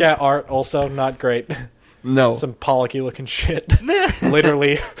 Scat art also not great. No. Some Pollocky looking shit.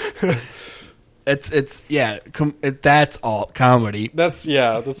 Literally. That's alt comedy. That's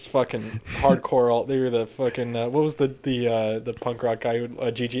fucking hardcore alt. They were the fucking what was the punk rock guy who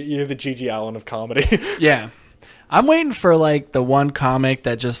you're the Gigi Allen of comedy. Yeah. I'm waiting for like the one comic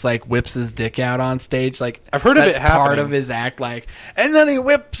that just like whips his dick out on stage. Like I've heard of that's it happening. part of his act. Like, and then he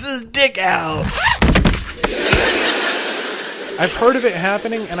whips his dick out. I've heard of it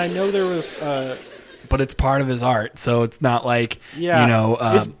happening, and I know there was. But it's part of his art, so it's not like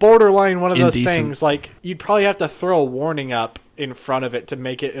it's borderline one of those indecent. things. Like you'd probably have to throw a warning up in front of it to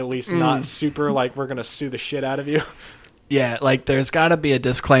make it at least not super like we're gonna sue the shit out of you. Yeah, like there's got to be a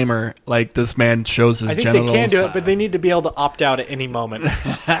disclaimer, like this man shows his I think genitals. they can do it, but they need to be able to opt out at any moment, or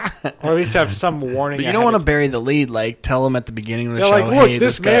at least have some warning. But you don't want to bury the lead. Like tell them at the beginning of the show, like, look, hey,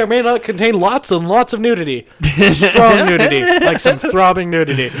 this guy... may or may not contain lots and lots of nudity, strong nudity, like some throbbing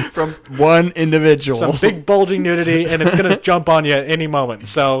nudity from one individual, some big bulging nudity, and it's gonna jump on you at any moment.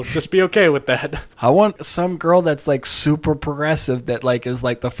 So just be okay with that. I want some girl that's like super progressive that like is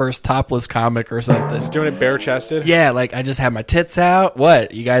like the first topless comic or something. Just doing it bare chested. Yeah, like I just have my tits out.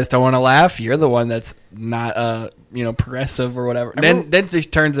 What? You guys don't want to laugh? You're the one that's not progressive or whatever. Then she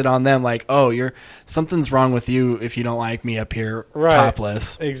turns it on them like, oh, something's wrong with you if you don't like me up here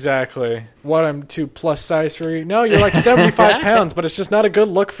topless. Exactly. What, I'm too plus size for you? No, you're like 75 pounds, but it's just not a good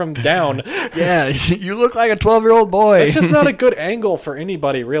look from down. Yeah, you look like a 12-year-old boy. It's just not a good angle for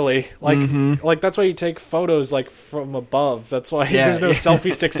anybody, really. Like, like that's why you take photos like from above. That's why there's no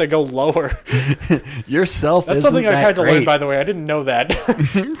selfie sticks that go lower. Yourself That's something I've had to learn, by the way. I didn't know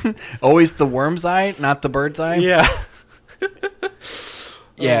that. Always the worm's eye, not the bird's eye? Yeah.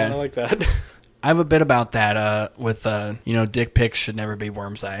 Yeah. I like that. I have a bit about that with, dick pics should never be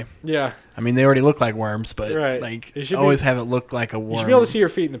worm's eye. Yeah. I mean, they already look like worms, but Right. always have it look like a worm. You should be able to see your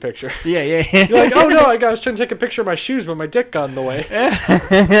feet in the picture. Yeah. You're like, oh no, I was trying to take a picture of my shoes, but my dick got in the way.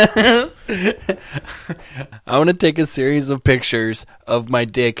 I want to take a series of pictures of my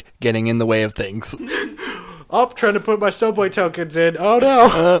dick getting in the way of things. Trying to put my Subway tokens in. Oh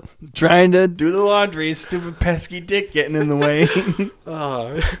no. Trying to do the laundry, stupid pesky dick getting in the way.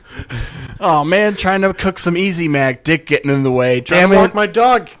 Oh man, trying to cook some Easy Mac, dick getting in the way. Damn it. Walk my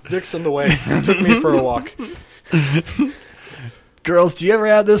dog, dick's in the way. It took me for a walk. Girls, do you ever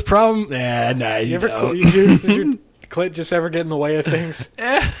have this problem? Yeah, nah, you don't. Does your clit just ever get in the way of things?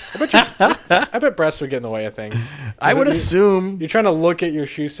 I bet breasts would get in the way of things. I would assume. You're trying to look at your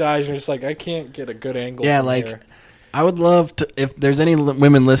shoe size and you're just like, I can't get a good angle from here. I would love to, if there's any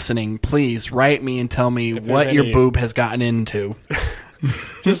women listening, please write me and tell me what your boob has gotten into.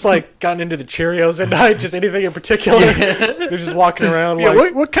 Just like gotten into the Cheerios at night, just anything in particular. They're just walking around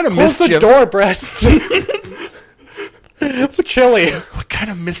like, what kind of close mischief? the door, breasts. It's chilly. What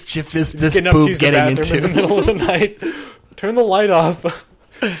kind of mischief is this getting boob getting into? In the middle of the night. Turn the light off.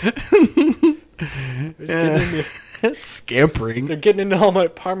 It's scampering. They're getting into all my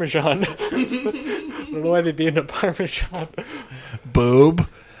Parmesan. I don't know why they'd be into Parmesan. Boob,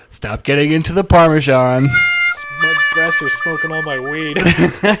 stop getting into the Parmesan. My breasts are smoking all my weed.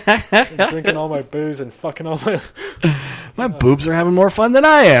 And drinking all my booze and fucking all my... My boobs are having more fun than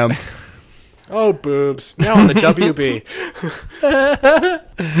I am. Oh, boobs. Now on the WB.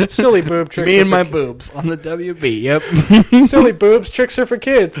 Silly boob tricks. Me and my boobs on the WB, yep. Silly boobs tricks are for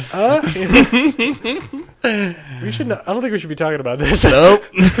kids. We should not, I don't think we should be talking about this. Nope.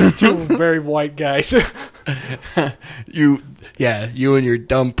 Two very white guys. You and your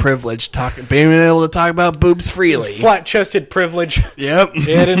dumb privilege being able to talk about boobs freely. Flat-chested privilege. Yep.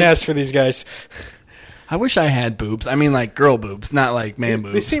 Yeah, I didn't ask for these guys. I wish I had boobs. I mean, like girl boobs, not like man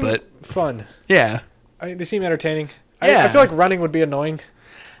boobs. They seem but fun. Yeah. I mean, they seem entertaining. Yeah. I feel like running would be annoying.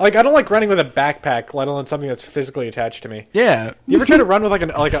 Like, I don't like running with a backpack, let alone something that's physically attached to me. Yeah. You ever try to run with like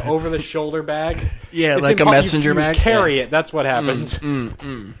an over-the-shoulder bag? Yeah, it's like a messenger you bag. Carry it. That's what happens. Well,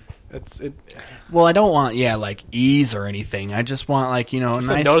 I don't want like ease or anything. I just want like a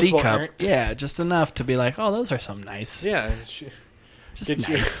nice C cup. Yeah, just enough to be like, oh, those are some nice. Yeah, just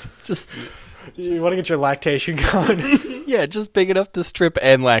nice. You want to get your lactation going? Yeah, just big enough to strip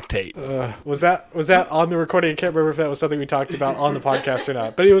and lactate. Was that on the recording? I can't remember if that was something we talked about on the podcast or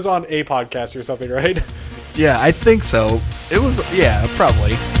not. But it was on a podcast or something, right? Yeah, I think so. It was, yeah,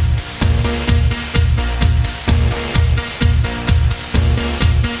 probably.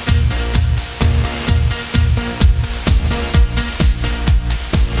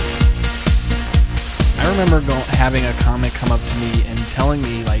 I remember having a comic come up to me and telling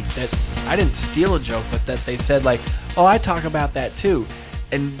me like that I didn't steal a joke, but that they said like, "Oh, I talk about that too,"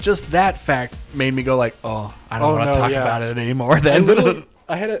 and just that fact made me go like, "Oh, I don't want to talk about it anymore." Then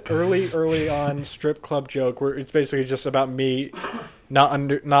I had an early on strip club joke where it's basically just about me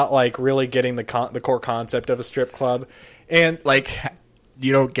not like really getting the core concept of a strip club, and Like,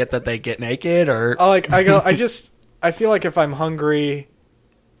 you don't get that they get naked, or I feel like if I'm hungry,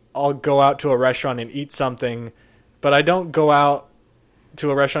 I'll go out to a restaurant and eat something, but I don't go out to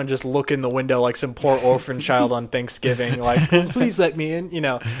a restaurant and just look in the window like some poor orphan child on Thanksgiving, like, please let me in, you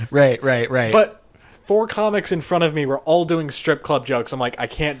know. right. But 4 comics in front of me were all doing strip club jokes. I'm like, I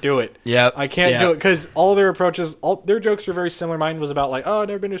can't do it. Yep. I can't Yep. do it because all their approaches, all their jokes were very similar. Mine was about like, oh, I've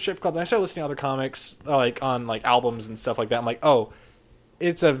never been to a strip club. And I started listening to other comics like on like albums and stuff like that. I'm like, oh,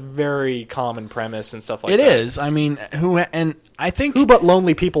 it's a very common premise and stuff like It that. is. I mean, I think Who but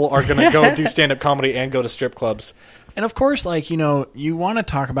lonely people are going to go do stand-up comedy and go to strip clubs? And of course, like, you know, you want to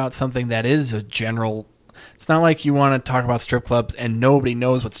talk about something that is a general. It's not like you want to talk about strip clubs and nobody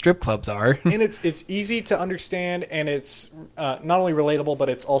knows what strip clubs are. And it's easy to understand, and it's not only relatable, but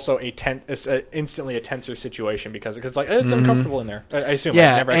it's also instantly a tenser situation because it's like it's uncomfortable in there. I assume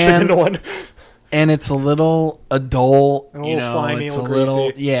Yeah, I've never actually been to one. And it's a little adult, A little slimy, it's a little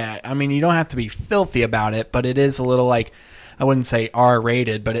greasy. yeah. I mean, you don't have to be filthy about it, but it is a little like, I wouldn't say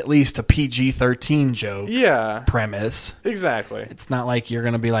R-rated, but at least a PG-13 joke Yeah, premise. exactly. It's not like you're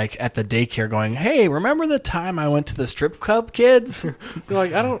going to be like at the daycare going, hey, remember the time I went to the strip club, kids? You're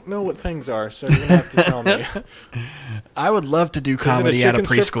like, I don't know what things are, so you're gonna have to tell me. I would love to do comedy at a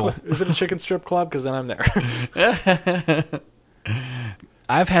preschool. Is it a chicken strip club? Because then I'm there.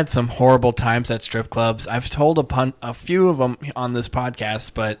 I've had some horrible times at strip clubs. I've told a few of them on this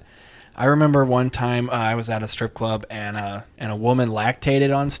podcast, but I remember one time I was at a strip club and a woman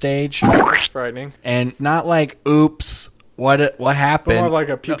lactated on stage, It's frightening. and not like, oops, what happened? But more like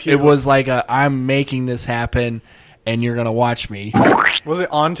a pew pew. It was like I'm making this happen, and you're gonna watch me. Was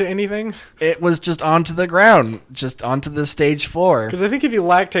it onto anything? It was just onto the ground, just onto the stage floor. Because I think if you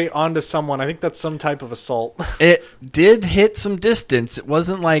lactate onto someone, I think that's some type of assault. It did hit some distance. It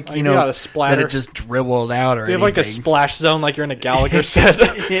wasn't like, you you know, got a splatter. that it just dribbled out or You have anything. like a splash zone, like you're in a Gallagher set.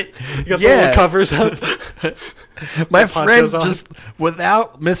 You got the Yeah. little covers up. My the friend ponchos on. just,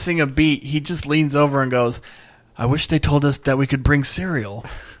 without missing a beat, he just leans over and goes, I wish they told us that we could bring cereal.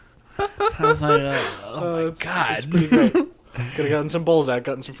 I was like, oh my God. It's pretty great. Could have gotten some bowls out,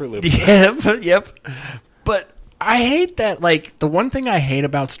 gotten some Fruit Loops. Yep. But I hate that. Like, the one thing I hate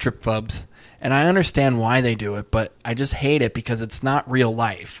about strip clubs, and I understand why they do it, but I just hate it because it's not real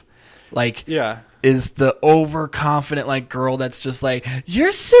life. Like, Yeah. is the overconfident, like, girl that's just like,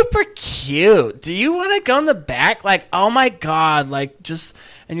 you're super cute. Do you want to go in the back? Like, oh my God. Like, just,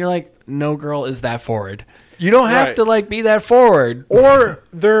 and you're like, no girl is that forward. You don't have Right. to, like, be that forward. Or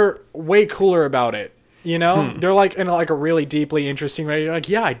they're way cooler about it. You know, they're like in like a really deeply interesting way. You're like,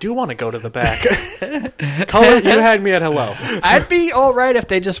 yeah, I do want to go to the back. Colin, you had me at hello. I'd be all right if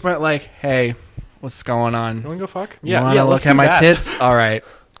they just went like, hey, what's going on? You want to go fuck? You want to look at my tits? All right,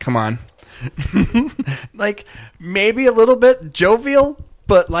 come on. Like, maybe a little bit jovial,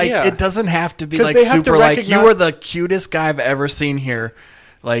 but like, Yeah. it doesn't have to be 'Cause like they have to super like, you recognize- are the cutest guy I've ever seen here.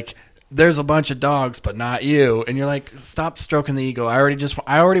 Like, there's a bunch of dogs, but not you. And you're like, stop stroking the ego. I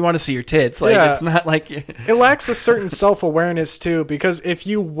already want to see your tits. Like, Yeah. it's not like, It lacks a certain self-awareness too, because if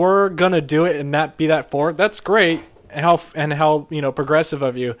you were gonna do it and not be that forward, that's great. How progressive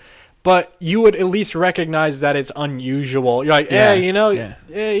of you. But you would at least recognize that it's unusual. You're like, Yeah,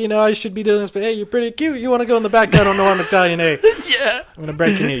 hey, I should be doing this, but hey, you're pretty cute. You want to go in the back? I don't know. I'm Italian. Hey, yeah, I'm gonna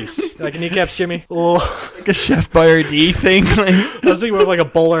break your knees. You like kneecaps, Jimmy? Oh, like a Chef Boyardee thing. Like, I was thinking with like a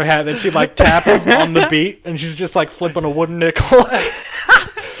bowler hat that she'd like tap on the beat, and she's just like flipping a wooden nickel.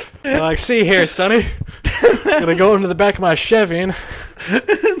 You're like, see here, Sonny, gonna go into the back of my Chevy and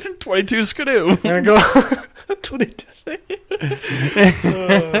 22 Skidoo. gonna go. 22.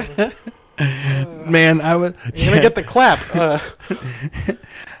 Man, I would. You're gonna get the clap.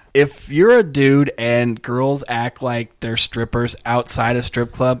 If you're a dude and girls act like they're strippers outside a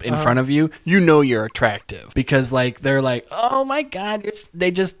strip club in front of you, you know you're attractive because like they're like, oh my God,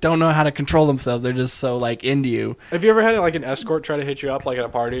 they just don't know how to control themselves. They're just so like into you. Have you ever had like an escort try to hit you up like at a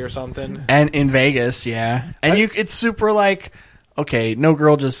party or something? And in Vegas, yeah, and it's super like, okay, no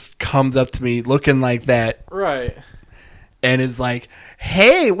girl just comes up to me looking like that Right. and is like,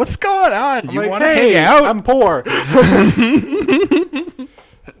 hey, what's going on? I'm You like, want to hey, hang out? I'm poor.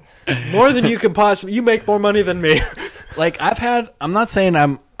 More than you can possibly. You make more money than me. Like I'm not saying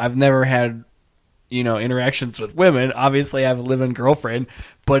I've never had, interactions with women. Obviously I have a live-in girlfriend,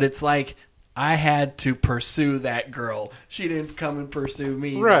 but it's like, I had to pursue that girl. She didn't come and pursue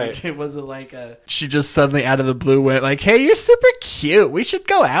me. Right. Like, it wasn't like she just suddenly out of the blue went like, hey, you're super cute. We should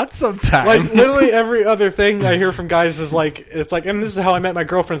go out sometime. Like, literally every other thing I hear from guys is like, it's like, and this is how I met my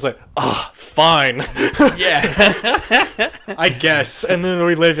girlfriend's like, fine. Yeah. I guess. And then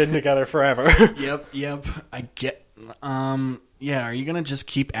we live in together forever. Yep. I get, yeah, are you going to just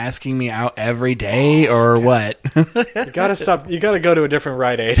keep asking me out every day or what? You gotta stop. You gotta go to a different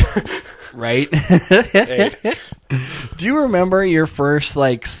Rite Aid. Right? Aid. Do you remember your first,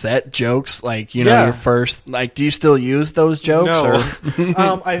 like, set jokes? Like, you know, Yeah. your first, like, do you still use those jokes? No.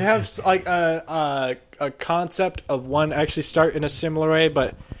 Or? I have like a concept of one actually start in a similar way,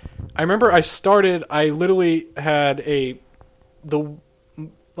 but I remember I literally had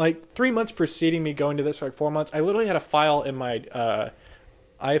like 3 months preceding me going to this, like 4 months, I literally had a file in my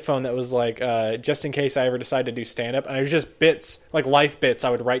iPhone that was like, just in case I ever decide to do stand-up, and it was just bits, like life bits I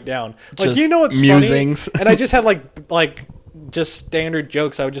would write down. Like, Just you know what's musings. funny? And I just had like just standard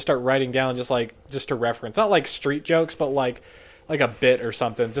jokes I would just start writing down just to reference. Not like street jokes, but like a bit or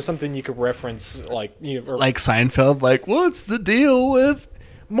something. Just something you could reference, like... or Like Seinfeld, like, what's the deal with...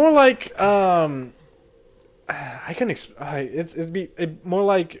 more like... I can it'd be more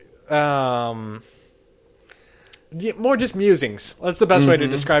like more just musings. That's the best way to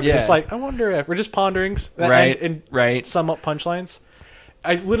describe it. Yeah. It's like, I wonder if we're just ponderings, and right. sum up punchlines.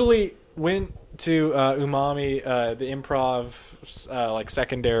 I literally went to Umami, the improv like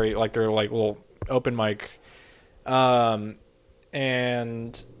secondary, like their like little open mic, and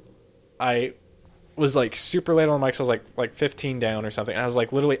I was like super late on the mic, so I was like 15 down or something. And I was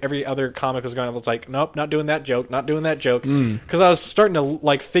like, literally every other comic was going. I was like, nope, not doing that joke, because I was starting to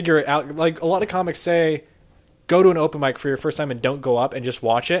like figure it out. Like, a lot of comics say, go to an open mic for your first time and don't go up and just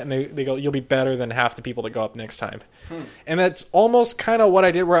watch it, and they go, you'll be better than half the people that go up next time. And that's almost kind of what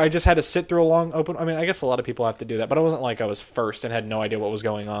I did, where I just had to sit through a long open. I mean, I guess a lot of people have to do that, but it wasn't like I was first and had no idea what was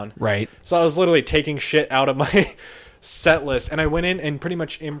going on. Right. So I was literally taking shit out of my set list, and I went in and pretty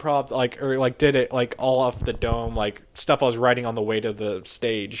much improv did it like all off the dome, like stuff I was writing on the way to the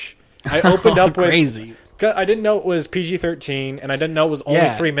stage. I opened up with crazy. I didn't know it was PG-13, and I didn't know it was only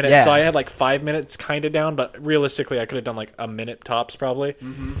 3 minutes, yeah. so I had like 5 minutes kind of down, but realistically I could have done like a minute tops probably.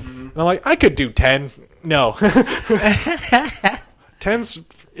 And I'm like, I could do 10. No. 10's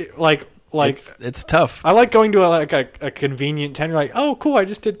like It's tough. I like going to a convenient 10. You're like, oh, cool, I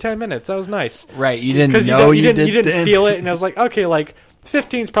just did 10 minutes. That was nice. Right, you didn't You know didn't did 10. feel it, and I was like, okay, like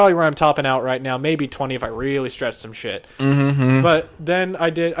 15's probably where I'm topping out right now. Maybe 20 if I really stretch some shit. Mm-hmm. But then I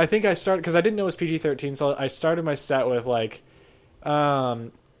think I started, because I didn't know it was PG-13, so I started my set with like, I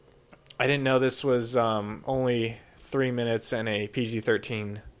didn't know this was only 3 minutes and a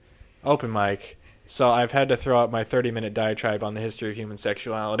PG-13 open mic. So I've had to throw out my 30-minute diatribe on the history of human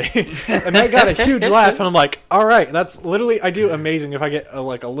sexuality. And that got a huge laugh, and I'm like, all right, that's literally, I do amazing if I get a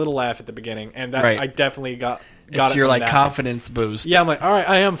little laugh at the beginning, and that Right. I definitely got It's it your from like that. confidence boost. Yeah, I'm like, all right,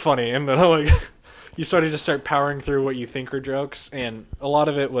 I am funny. And then I'm like, you sort of just start powering through what you think are jokes, and a lot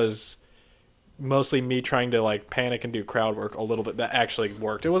of it was mostly me trying to like panic and do crowd work a little bit. That actually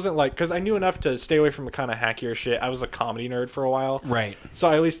worked. It wasn't like, because I knew enough to stay away from the kind of hackier shit. I was a comedy nerd for a while. Right. So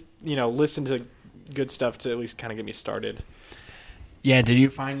I at least, listened to good stuff to at least kind of get me started. Yeah, did you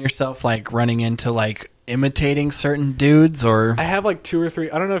find yourself like running into like imitating certain dudes or I have like 2 or 3,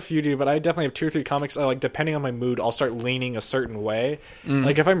 I don't know if you do, but I definitely have 2 or 3 comics. Like, depending on my mood, I'll start leaning a certain way.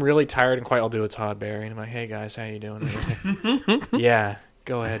 Like, if I'm really tired and quiet, I'll do a Todd Barry, and I'm like, hey guys, how you doing? Yeah,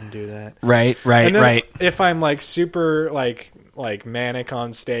 go ahead and do that. Right. And then Right. if I'm like super like manic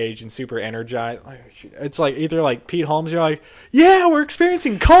on stage and super energized, it's like either like Pete Holmes, you're like, yeah, we're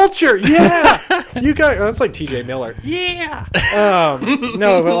experiencing culture, yeah, you guys. That's like TJ Miller, yeah.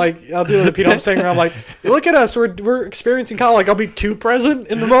 No, but like I'll do the Pete Holmes thing where I'm like, look at us, we're experiencing culture. Like, I'll be too present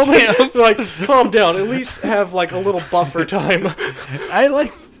in the moment. Like, calm down, at least have like a little buffer time. I'm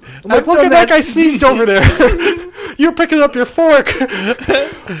like, Look at that guy sneezed over there. You're picking up your fork.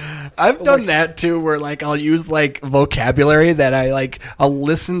 I've done that too, where like I'll use like vocabulary that I'll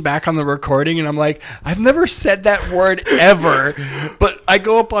listen back on the recording and I'm like, I've never said that word ever, but I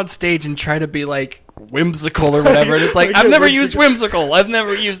go up on stage and try to be like whimsical or whatever, and it's like, I've never used whimsical.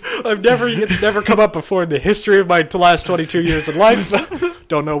 It's never come up before in the history of my last 22 years of life.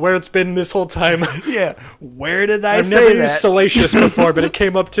 Don't know where it's been this whole time. Yeah, where did I I've say never that? used salacious before, but it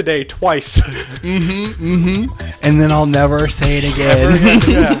came up today twice. And then I'll never say it again.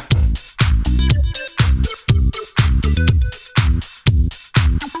 Yeah.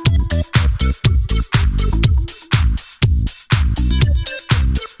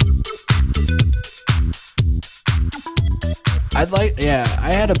 I'd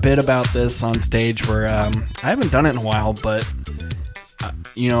I had a bit about this on stage where I haven't done it in a while, but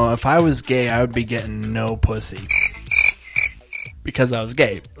if I was gay, I would be getting no pussy because I was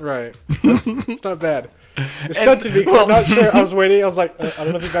gay. Right. It's not bad. It stunted me because I'm not sure. I was waiting. I was like, I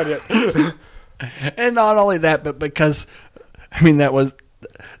don't know if you got it yet. And not only that, but because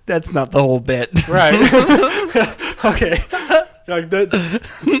that's not the whole bit. Right. Okay. Like that.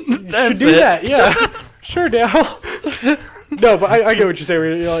 You should do that. Yeah. Sure, now. No, but I get what you're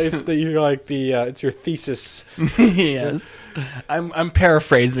saying. It's your thesis. Yes, I'm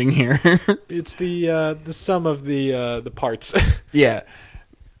paraphrasing here. It's the sum of the parts. Yeah,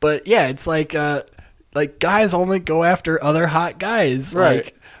 but yeah, it's like guys only go after other hot guys,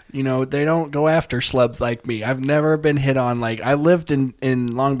 right? They don't go after schlubs like me. I've never been hit on. I lived in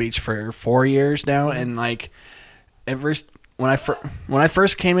Long Beach for 4 years now, and when I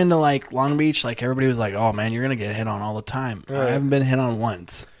first came into Long Beach, everybody was like, "Oh man, you're gonna get hit on all the time." Right. I haven't been hit on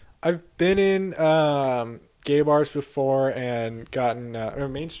once. I've been in gay bars before and gotten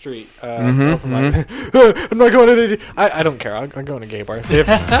Main Street. I'm not going to any. I don't care. I'm going to gay bar.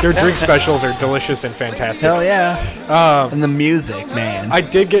 Their drink specials are delicious and fantastic. Hell yeah! And the music, man. I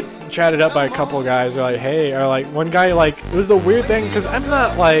did get chatted up by a couple of guys. They're like, "Hey," or one guy it was the weird thing because I'm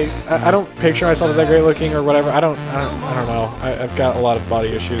not I don't picture myself as that great looking or whatever. I don't know. I've got a lot of body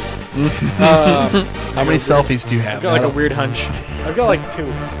issues. How many selfies do you have? I've got a weird hunch. I've got 2.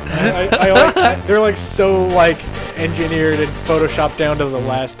 They're so engineered and photoshopped down to the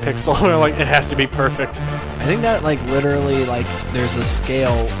last pixel. They're it has to be perfect. I think that literally there's a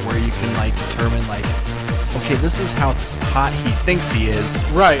scale where you can determine okay, this is how hot he thinks he is,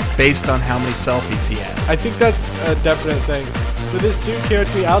 right? Based on how many selfies he has. I think that's a definite thing. So this dude came up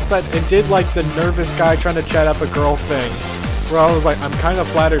to me outside and did the nervous guy trying to chat up a girl thing, where I was I'm kind of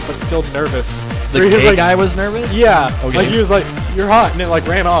flattered but still nervous. The gay guy was nervous? Yeah. Okay. He was "You're hot," and it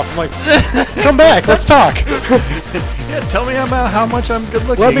ran off. I'm "Come back, let's talk." Yeah, tell me about how much I'm good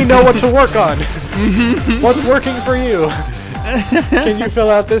looking. Let me know what to work on. What's working for you? Can you fill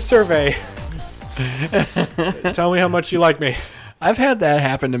out this survey? Tell me how much you like me. I've had that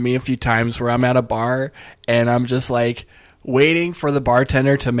happen to me a few times where I'm at a bar and I'm just waiting for the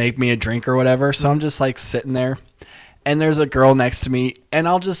bartender to make me a drink or whatever. So I'm just sitting there and there's a girl next to me and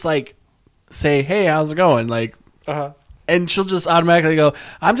I'll just say, "Hey, how's it going?" And she'll just automatically go,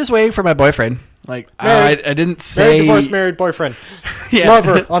 "I'm just waiting for my boyfriend." I didn't say... Married, divorced, married, boyfriend. Yeah.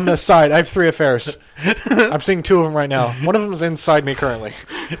 Lover on the side. I have 3 affairs. I'm seeing 2 of them right now. One of them is inside me currently.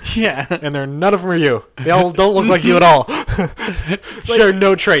 Yeah. And none of them are you. They all don't look like you at all. Share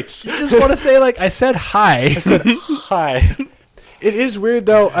no traits. You just want to say, I said hi. I said hi. It is weird,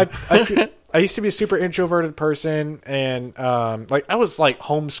 though. I used to be a super introverted person, and I was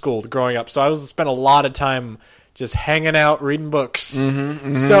homeschooled growing up, so I spent a lot of time just hanging out, reading books.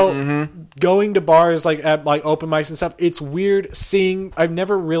 Going to bars at open mics and stuff, it's weird seeing. I've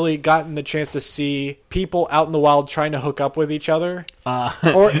never really gotten the chance to see people out in the wild trying to hook up with each other,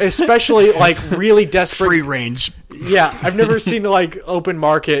 or especially really desperate free range. Yeah, I've never seen open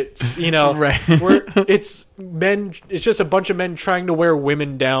markets, right. Where it's men. It's just a bunch of men trying to wear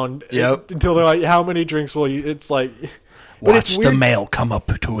women down. Yep. Until they're how many drinks will you? It's but watch the male come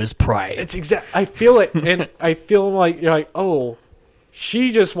up to his pride. It's I feel it, and I feel you're oh,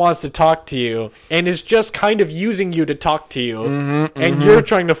 she just wants to talk to you, and is just kind of using you to talk to you, and you're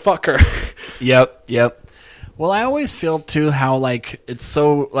trying to fuck her. Yep. Well, I always feel too how it's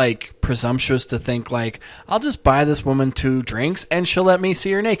so presumptuous to think I'll just buy this woman 2 drinks and she'll let me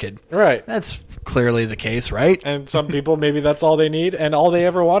see her naked. Right. That's clearly the case, right? And some people, maybe that's all they need, and all they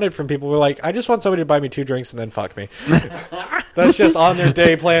ever wanted from people were I just want somebody to buy me 2 drinks and then fuck me. That's just on their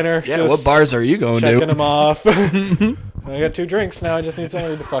day planner. Yeah, what bars are you going checking to? Them off. I got 2 drinks now. I just need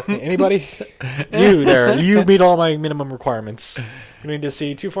somebody to fuck me. Anybody? You there? You meet all my minimum requirements. You need to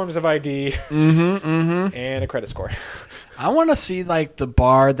see 2 forms of ID and a credit score. I want to see the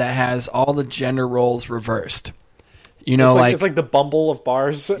bar that has all the gender roles reversed. It's it's the Bumble of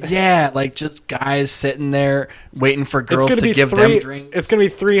bars. Yeah, just guys sitting there waiting for girls to give them drinks. It's going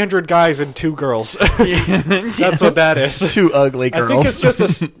to be 300 guys and 2 girls. That's what that is. 2 ugly girls. I think it's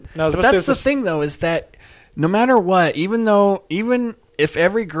just a... No, but that's the thing, though, is that no matter what, even if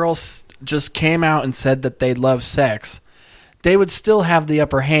every girl just came out and said that they love sex, they would still have the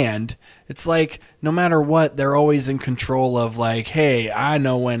upper hand. It's no matter what, they're always in control of hey, I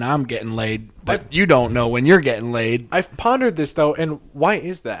know when I'm getting laid, but you don't know when you're getting laid. I've pondered this, though, and why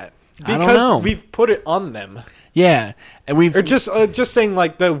is that? I don't know. Because we've put it on them. Yeah, and we've just saying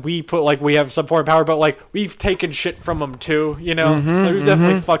that we put we have some form of power, but we've taken shit from them too. We've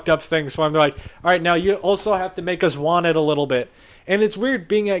definitely fucked up things for them. They're all right, now you also have to make us want it a little bit. And it's weird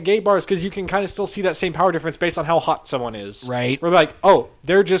being at gay bars because you can kind of still see that same power difference based on how hot someone is. Right. We're like, oh,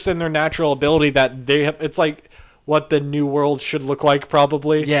 they're just in their natural ability that they have. It's like what the new world should look like,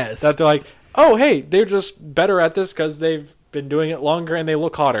 probably. Yes. That they're like, oh, hey, they're just better at this because they've been doing it longer and they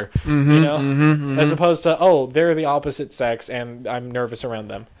look hotter. As opposed to, oh, they're the opposite sex and I'm nervous around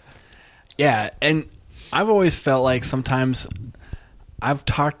them. Yeah, and I've always felt like sometimes I've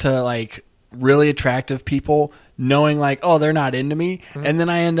talked to like really attractive people knowing like, oh, they're not into me, and then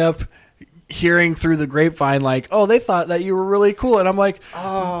I end up hearing through the grapevine like, oh, they thought that you were really cool, and I'm like,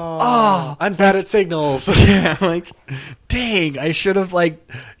 oh I'm bad at signals. yeah, like, dang, I should have like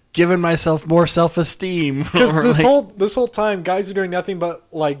given myself more self-esteem. Because Or, this like, this whole time, guys are doing nothing but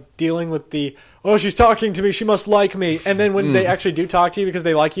like dealing with the, oh, she's talking to me, she must like me, and then when they actually do talk to you because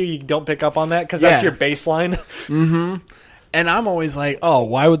they like you, you don't pick up on that because that's Yeah. your baseline. and I'm always like, oh,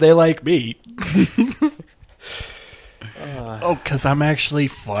 why would they like me? Oh, because I'm actually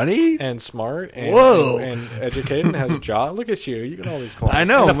funny? And smart, and, Whoa. and educated, and has a job. Look at you, you get all these qualities. I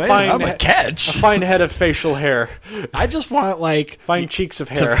know, And man, I'm a catch. A fine head of facial hair, I just want like fine cheeks of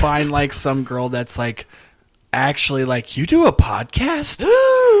hair. to find like some girl that's like actually like, you do a podcast?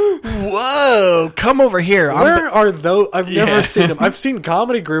 Whoa, come over here. Where are those? I've never Yeah. seen them. I've seen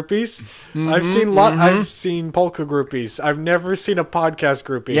comedy groupies. I've seen I've seen polka groupies. I've never seen a podcast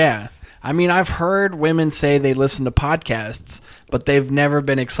groupie. Yeah. I mean, I've heard women say they listen to podcasts, but they've never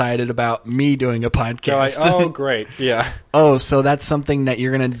been excited about me doing a They're like, podcast. oh, great, yeah. Oh, so that's something that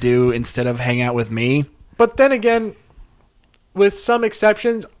you're going to do instead of hang out with me? But then again, with some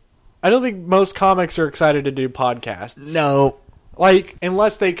exceptions, I don't think most comics are excited to do podcasts. No. Like,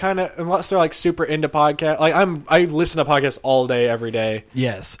 unless they're like super into podcast. Like, I listen to podcasts all day, every day.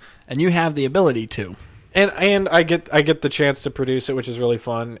 Yes. And you have the ability to. And I get the chance to produce it, which is really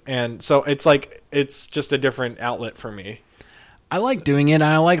fun. And so it's like, it's just a different outlet for me. I like doing it. And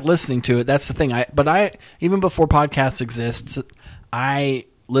I like listening to it. That's the thing. But even before podcasts exist, I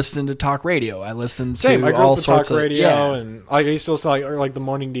listened to talk radio. I listened Same. to I grew all up with sorts talk of radio, and like, I used to listen to like the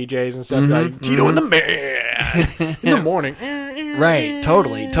morning DJs and stuff. Like Tito and the Man in the morning. Right,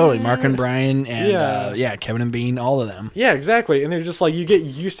 totally. Mark and Brian and Yeah. Kevin and Bean, all of them. Yeah, exactly. And they're just like, you get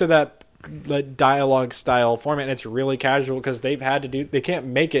used to that dialogue style format, and it's really casual because they can't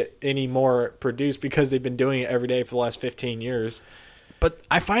make it any more produced because they've been doing it every day for the last 15 years. But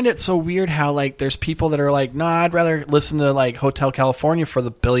I find it so weird how like there's people that are like, no, I'd rather listen to like Hotel California for the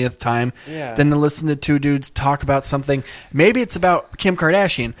billionth time than to listen to two dudes talk about something. Maybe it's about Kim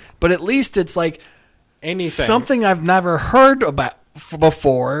Kardashian, but at least it's like Anything. something I've never heard about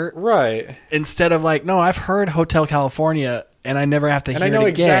before. Right. Instead of like, no, I've heard Hotel California and I never have to hear it And I know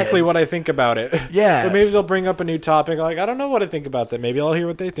again. exactly what I think about it. Yeah. But maybe they'll bring up a new topic. Like, I don't know what I think about that. Maybe I'll hear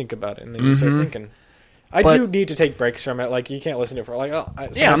what they think about it. And then you start thinking. I But- do need to take breaks from it. Like, you can't listen to it for like,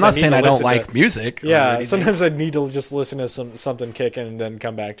 Yeah, I'm not saying I don't like music. or Yeah, anything. sometimes I need to just listen to something kicking and then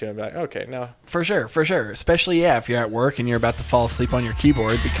come back to it and be like, okay, no. For sure. Especially, if you're at work and you're about to fall asleep on your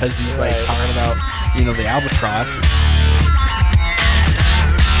keyboard because he's like talking about, the albatross.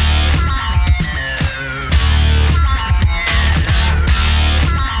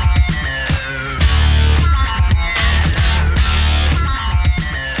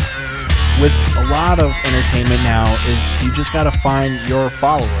 With a lot of entertainment now is you just got to find your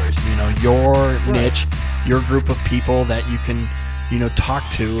followers, your niche, your group of people that you can, talk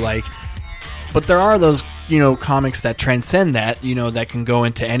to. Like, but there are those, comics that transcend that, that can go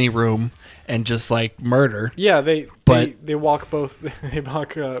into any room and just like murder. Yeah, they walk both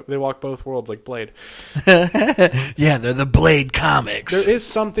they walk both worlds like Blade. Yeah, they're the Blade comics. There is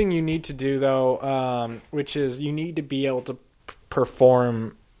something you need to do though, which is you need to be able to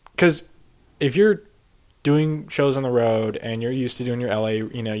perform, because if you're doing shows on the road and you're used to doing your LA,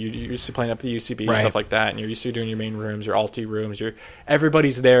 you're used to playing up the UCB Right. stuff like that, and you're used to doing your main rooms, your alti rooms,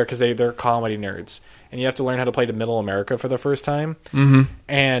 everybody's there because they're comedy nerds, and you have to learn how to play to Middle America for the first time,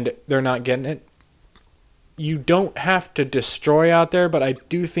 and they're not getting it. You don't have to destroy out there, but I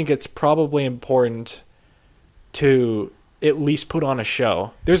do think it's probably important to at least put on a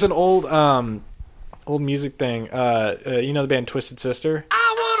show. There's an old music thing. The band Twisted Sister?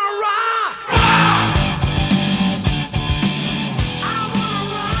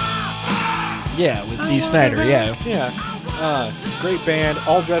 Yeah, with Dee Snider. Yeah, Yeah. Great band,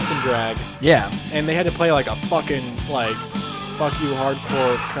 all dressed in drag. yeah. And they had to play like a fucking, like, fuck you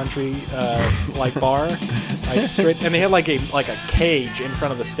hardcore country, like bar. Like straight, and they had like a cage in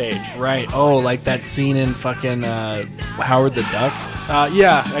front of the stage. Right. Oh, like that scene in fucking Howard the Duck.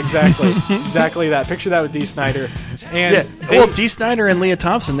 Yeah, exactly. Exactly that. Picture that with Dee Snider. And well, Dee Snider and Leah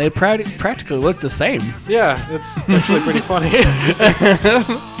Thompson, they practically look the same. Yeah, it's actually pretty funny.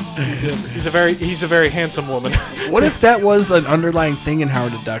 He's a very handsome woman. What if that was an underlying thing in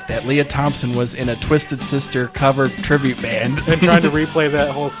Howard the Duck, that Leah Thompson was in a Twisted Sister cover tribute band and trying to replay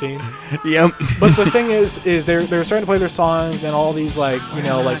that whole scene? Yep. But the thing is they're starting to play their songs, and all these all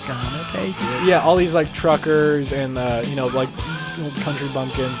these like truckers and like country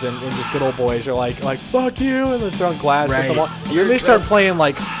bumpkins and just good old boys are like fuck you, and they're throwing glass at the wall. And they start playing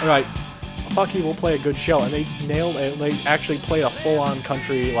like, all right, fuck you, we'll play a good show. And they nailed it. They actually played a full-on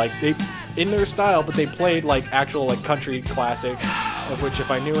country, like, they in their style, but they played like actual like country classics, of which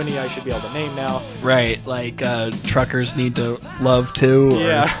if I knew any I should be able to name now. Right, like Truckers Need to Love Too.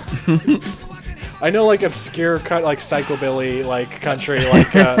 Yeah. I know like obscure like psychobilly like country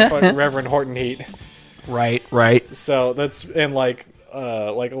like Reverend Horton Heat. Right. So that's and like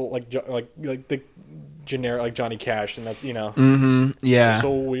the generic like Johnny Cash, and that's yeah.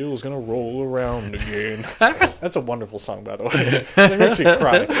 So wheels gonna roll around again. That's a wonderful song, by the way. It makes me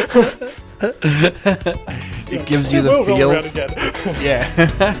cry. It gives you the feels. Yeah.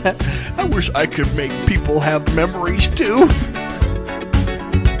 I wish I could make people have memories too.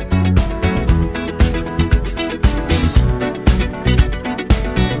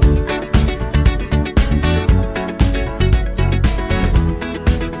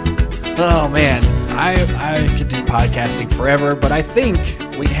 Oh man, I could do podcasting forever, but I think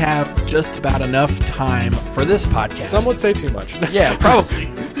we have just about enough time for this podcast. Some would say too much. Yeah,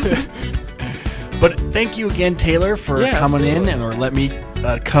 probably. But thank you again, Taylor, for coming in or let me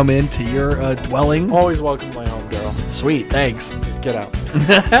come into your dwelling. Always welcome to my home, girl. Sweet, thanks. Just get out.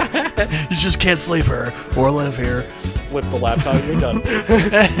 You just can't sleep here or live here. Just flip the laptop, you're done.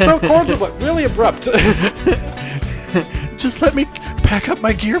 So cordial, but really abrupt. Just let me pack up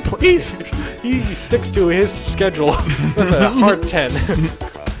my gear, please. He sticks to his schedule. That's a hard 10.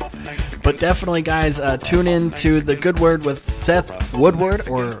 But definitely, guys, tune in to The Good Word with Seth Woodward,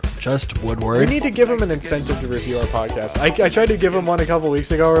 or just Woodward. We need to give him an incentive to review our podcast. I tried to give him one a couple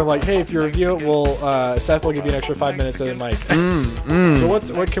weeks ago where I'm like, hey, if you review it, Seth will give you an extra 5 minutes of the mic. So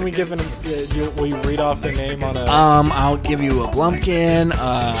what can we give him? Will you read off their name on a... I'll give you a Blumpkin.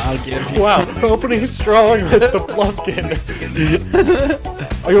 I'll give you... Wow, opening strong with the Blumpkin.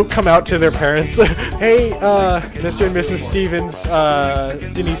 You'll come out to their parents. Hey, Mr. and Mrs. Stevens,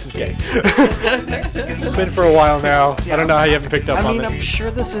 Denise is gay. Been for a while now. I don't know how you haven't picked up on it. I mean, I'm sure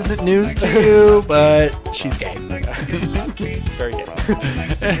this isn't news to you, but she's gay. Very gay.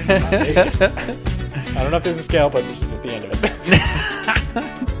 I don't know if there's a scale, but she's at the end of it.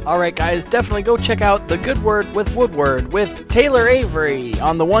 Alright, guys, definitely go check out The Good Word with Woodward with Taylor Avery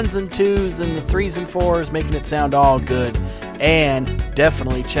on the 1s and 2s and the 3s and 4s, making it sound all good. And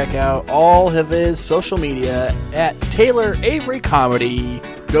definitely check out all of his social media at Taylor Avery Comedy.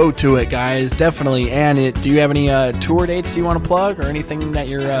 Go to it, guys, definitely. And do you have any tour dates you want to plug or anything that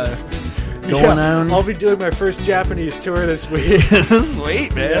you're going on? I'll be doing my first Japanese tour this week.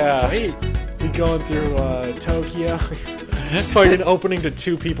 Sweet, man. Yeah. Sweet. Be going through Tokyo. Probably an opening to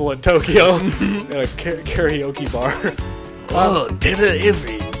 2 people in Tokyo at a karaoke bar. Oh, Taylor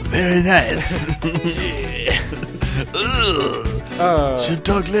Avery. Very nice. Should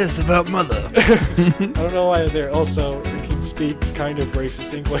talk less about mother. I don't know why they're also can speak kind of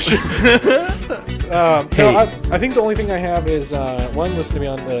racist English. Hey. No, I think the only thing I have is one, listen to me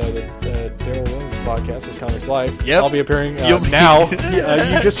on the Daryl Williams podcast, This Comics Life. Yep. I'll be appearing now.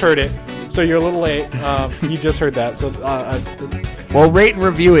 You just heard it, so you're a little late. You just heard that, so. Well, rate and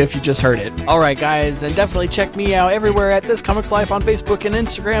review if you just heard it. Alright, guys, and definitely check me out everywhere at This Comics Life on Facebook and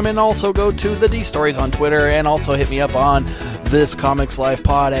Instagram, and also go to the D Stories on Twitter, and also hit me up on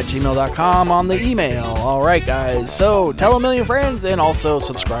thiscomicslifepod@gmail.com on the email. Alright, guys, so tell a million friends, and also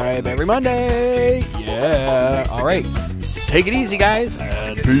subscribe every Monday. Yeah. Alright. Take it easy, guys,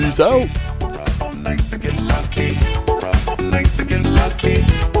 and peace out.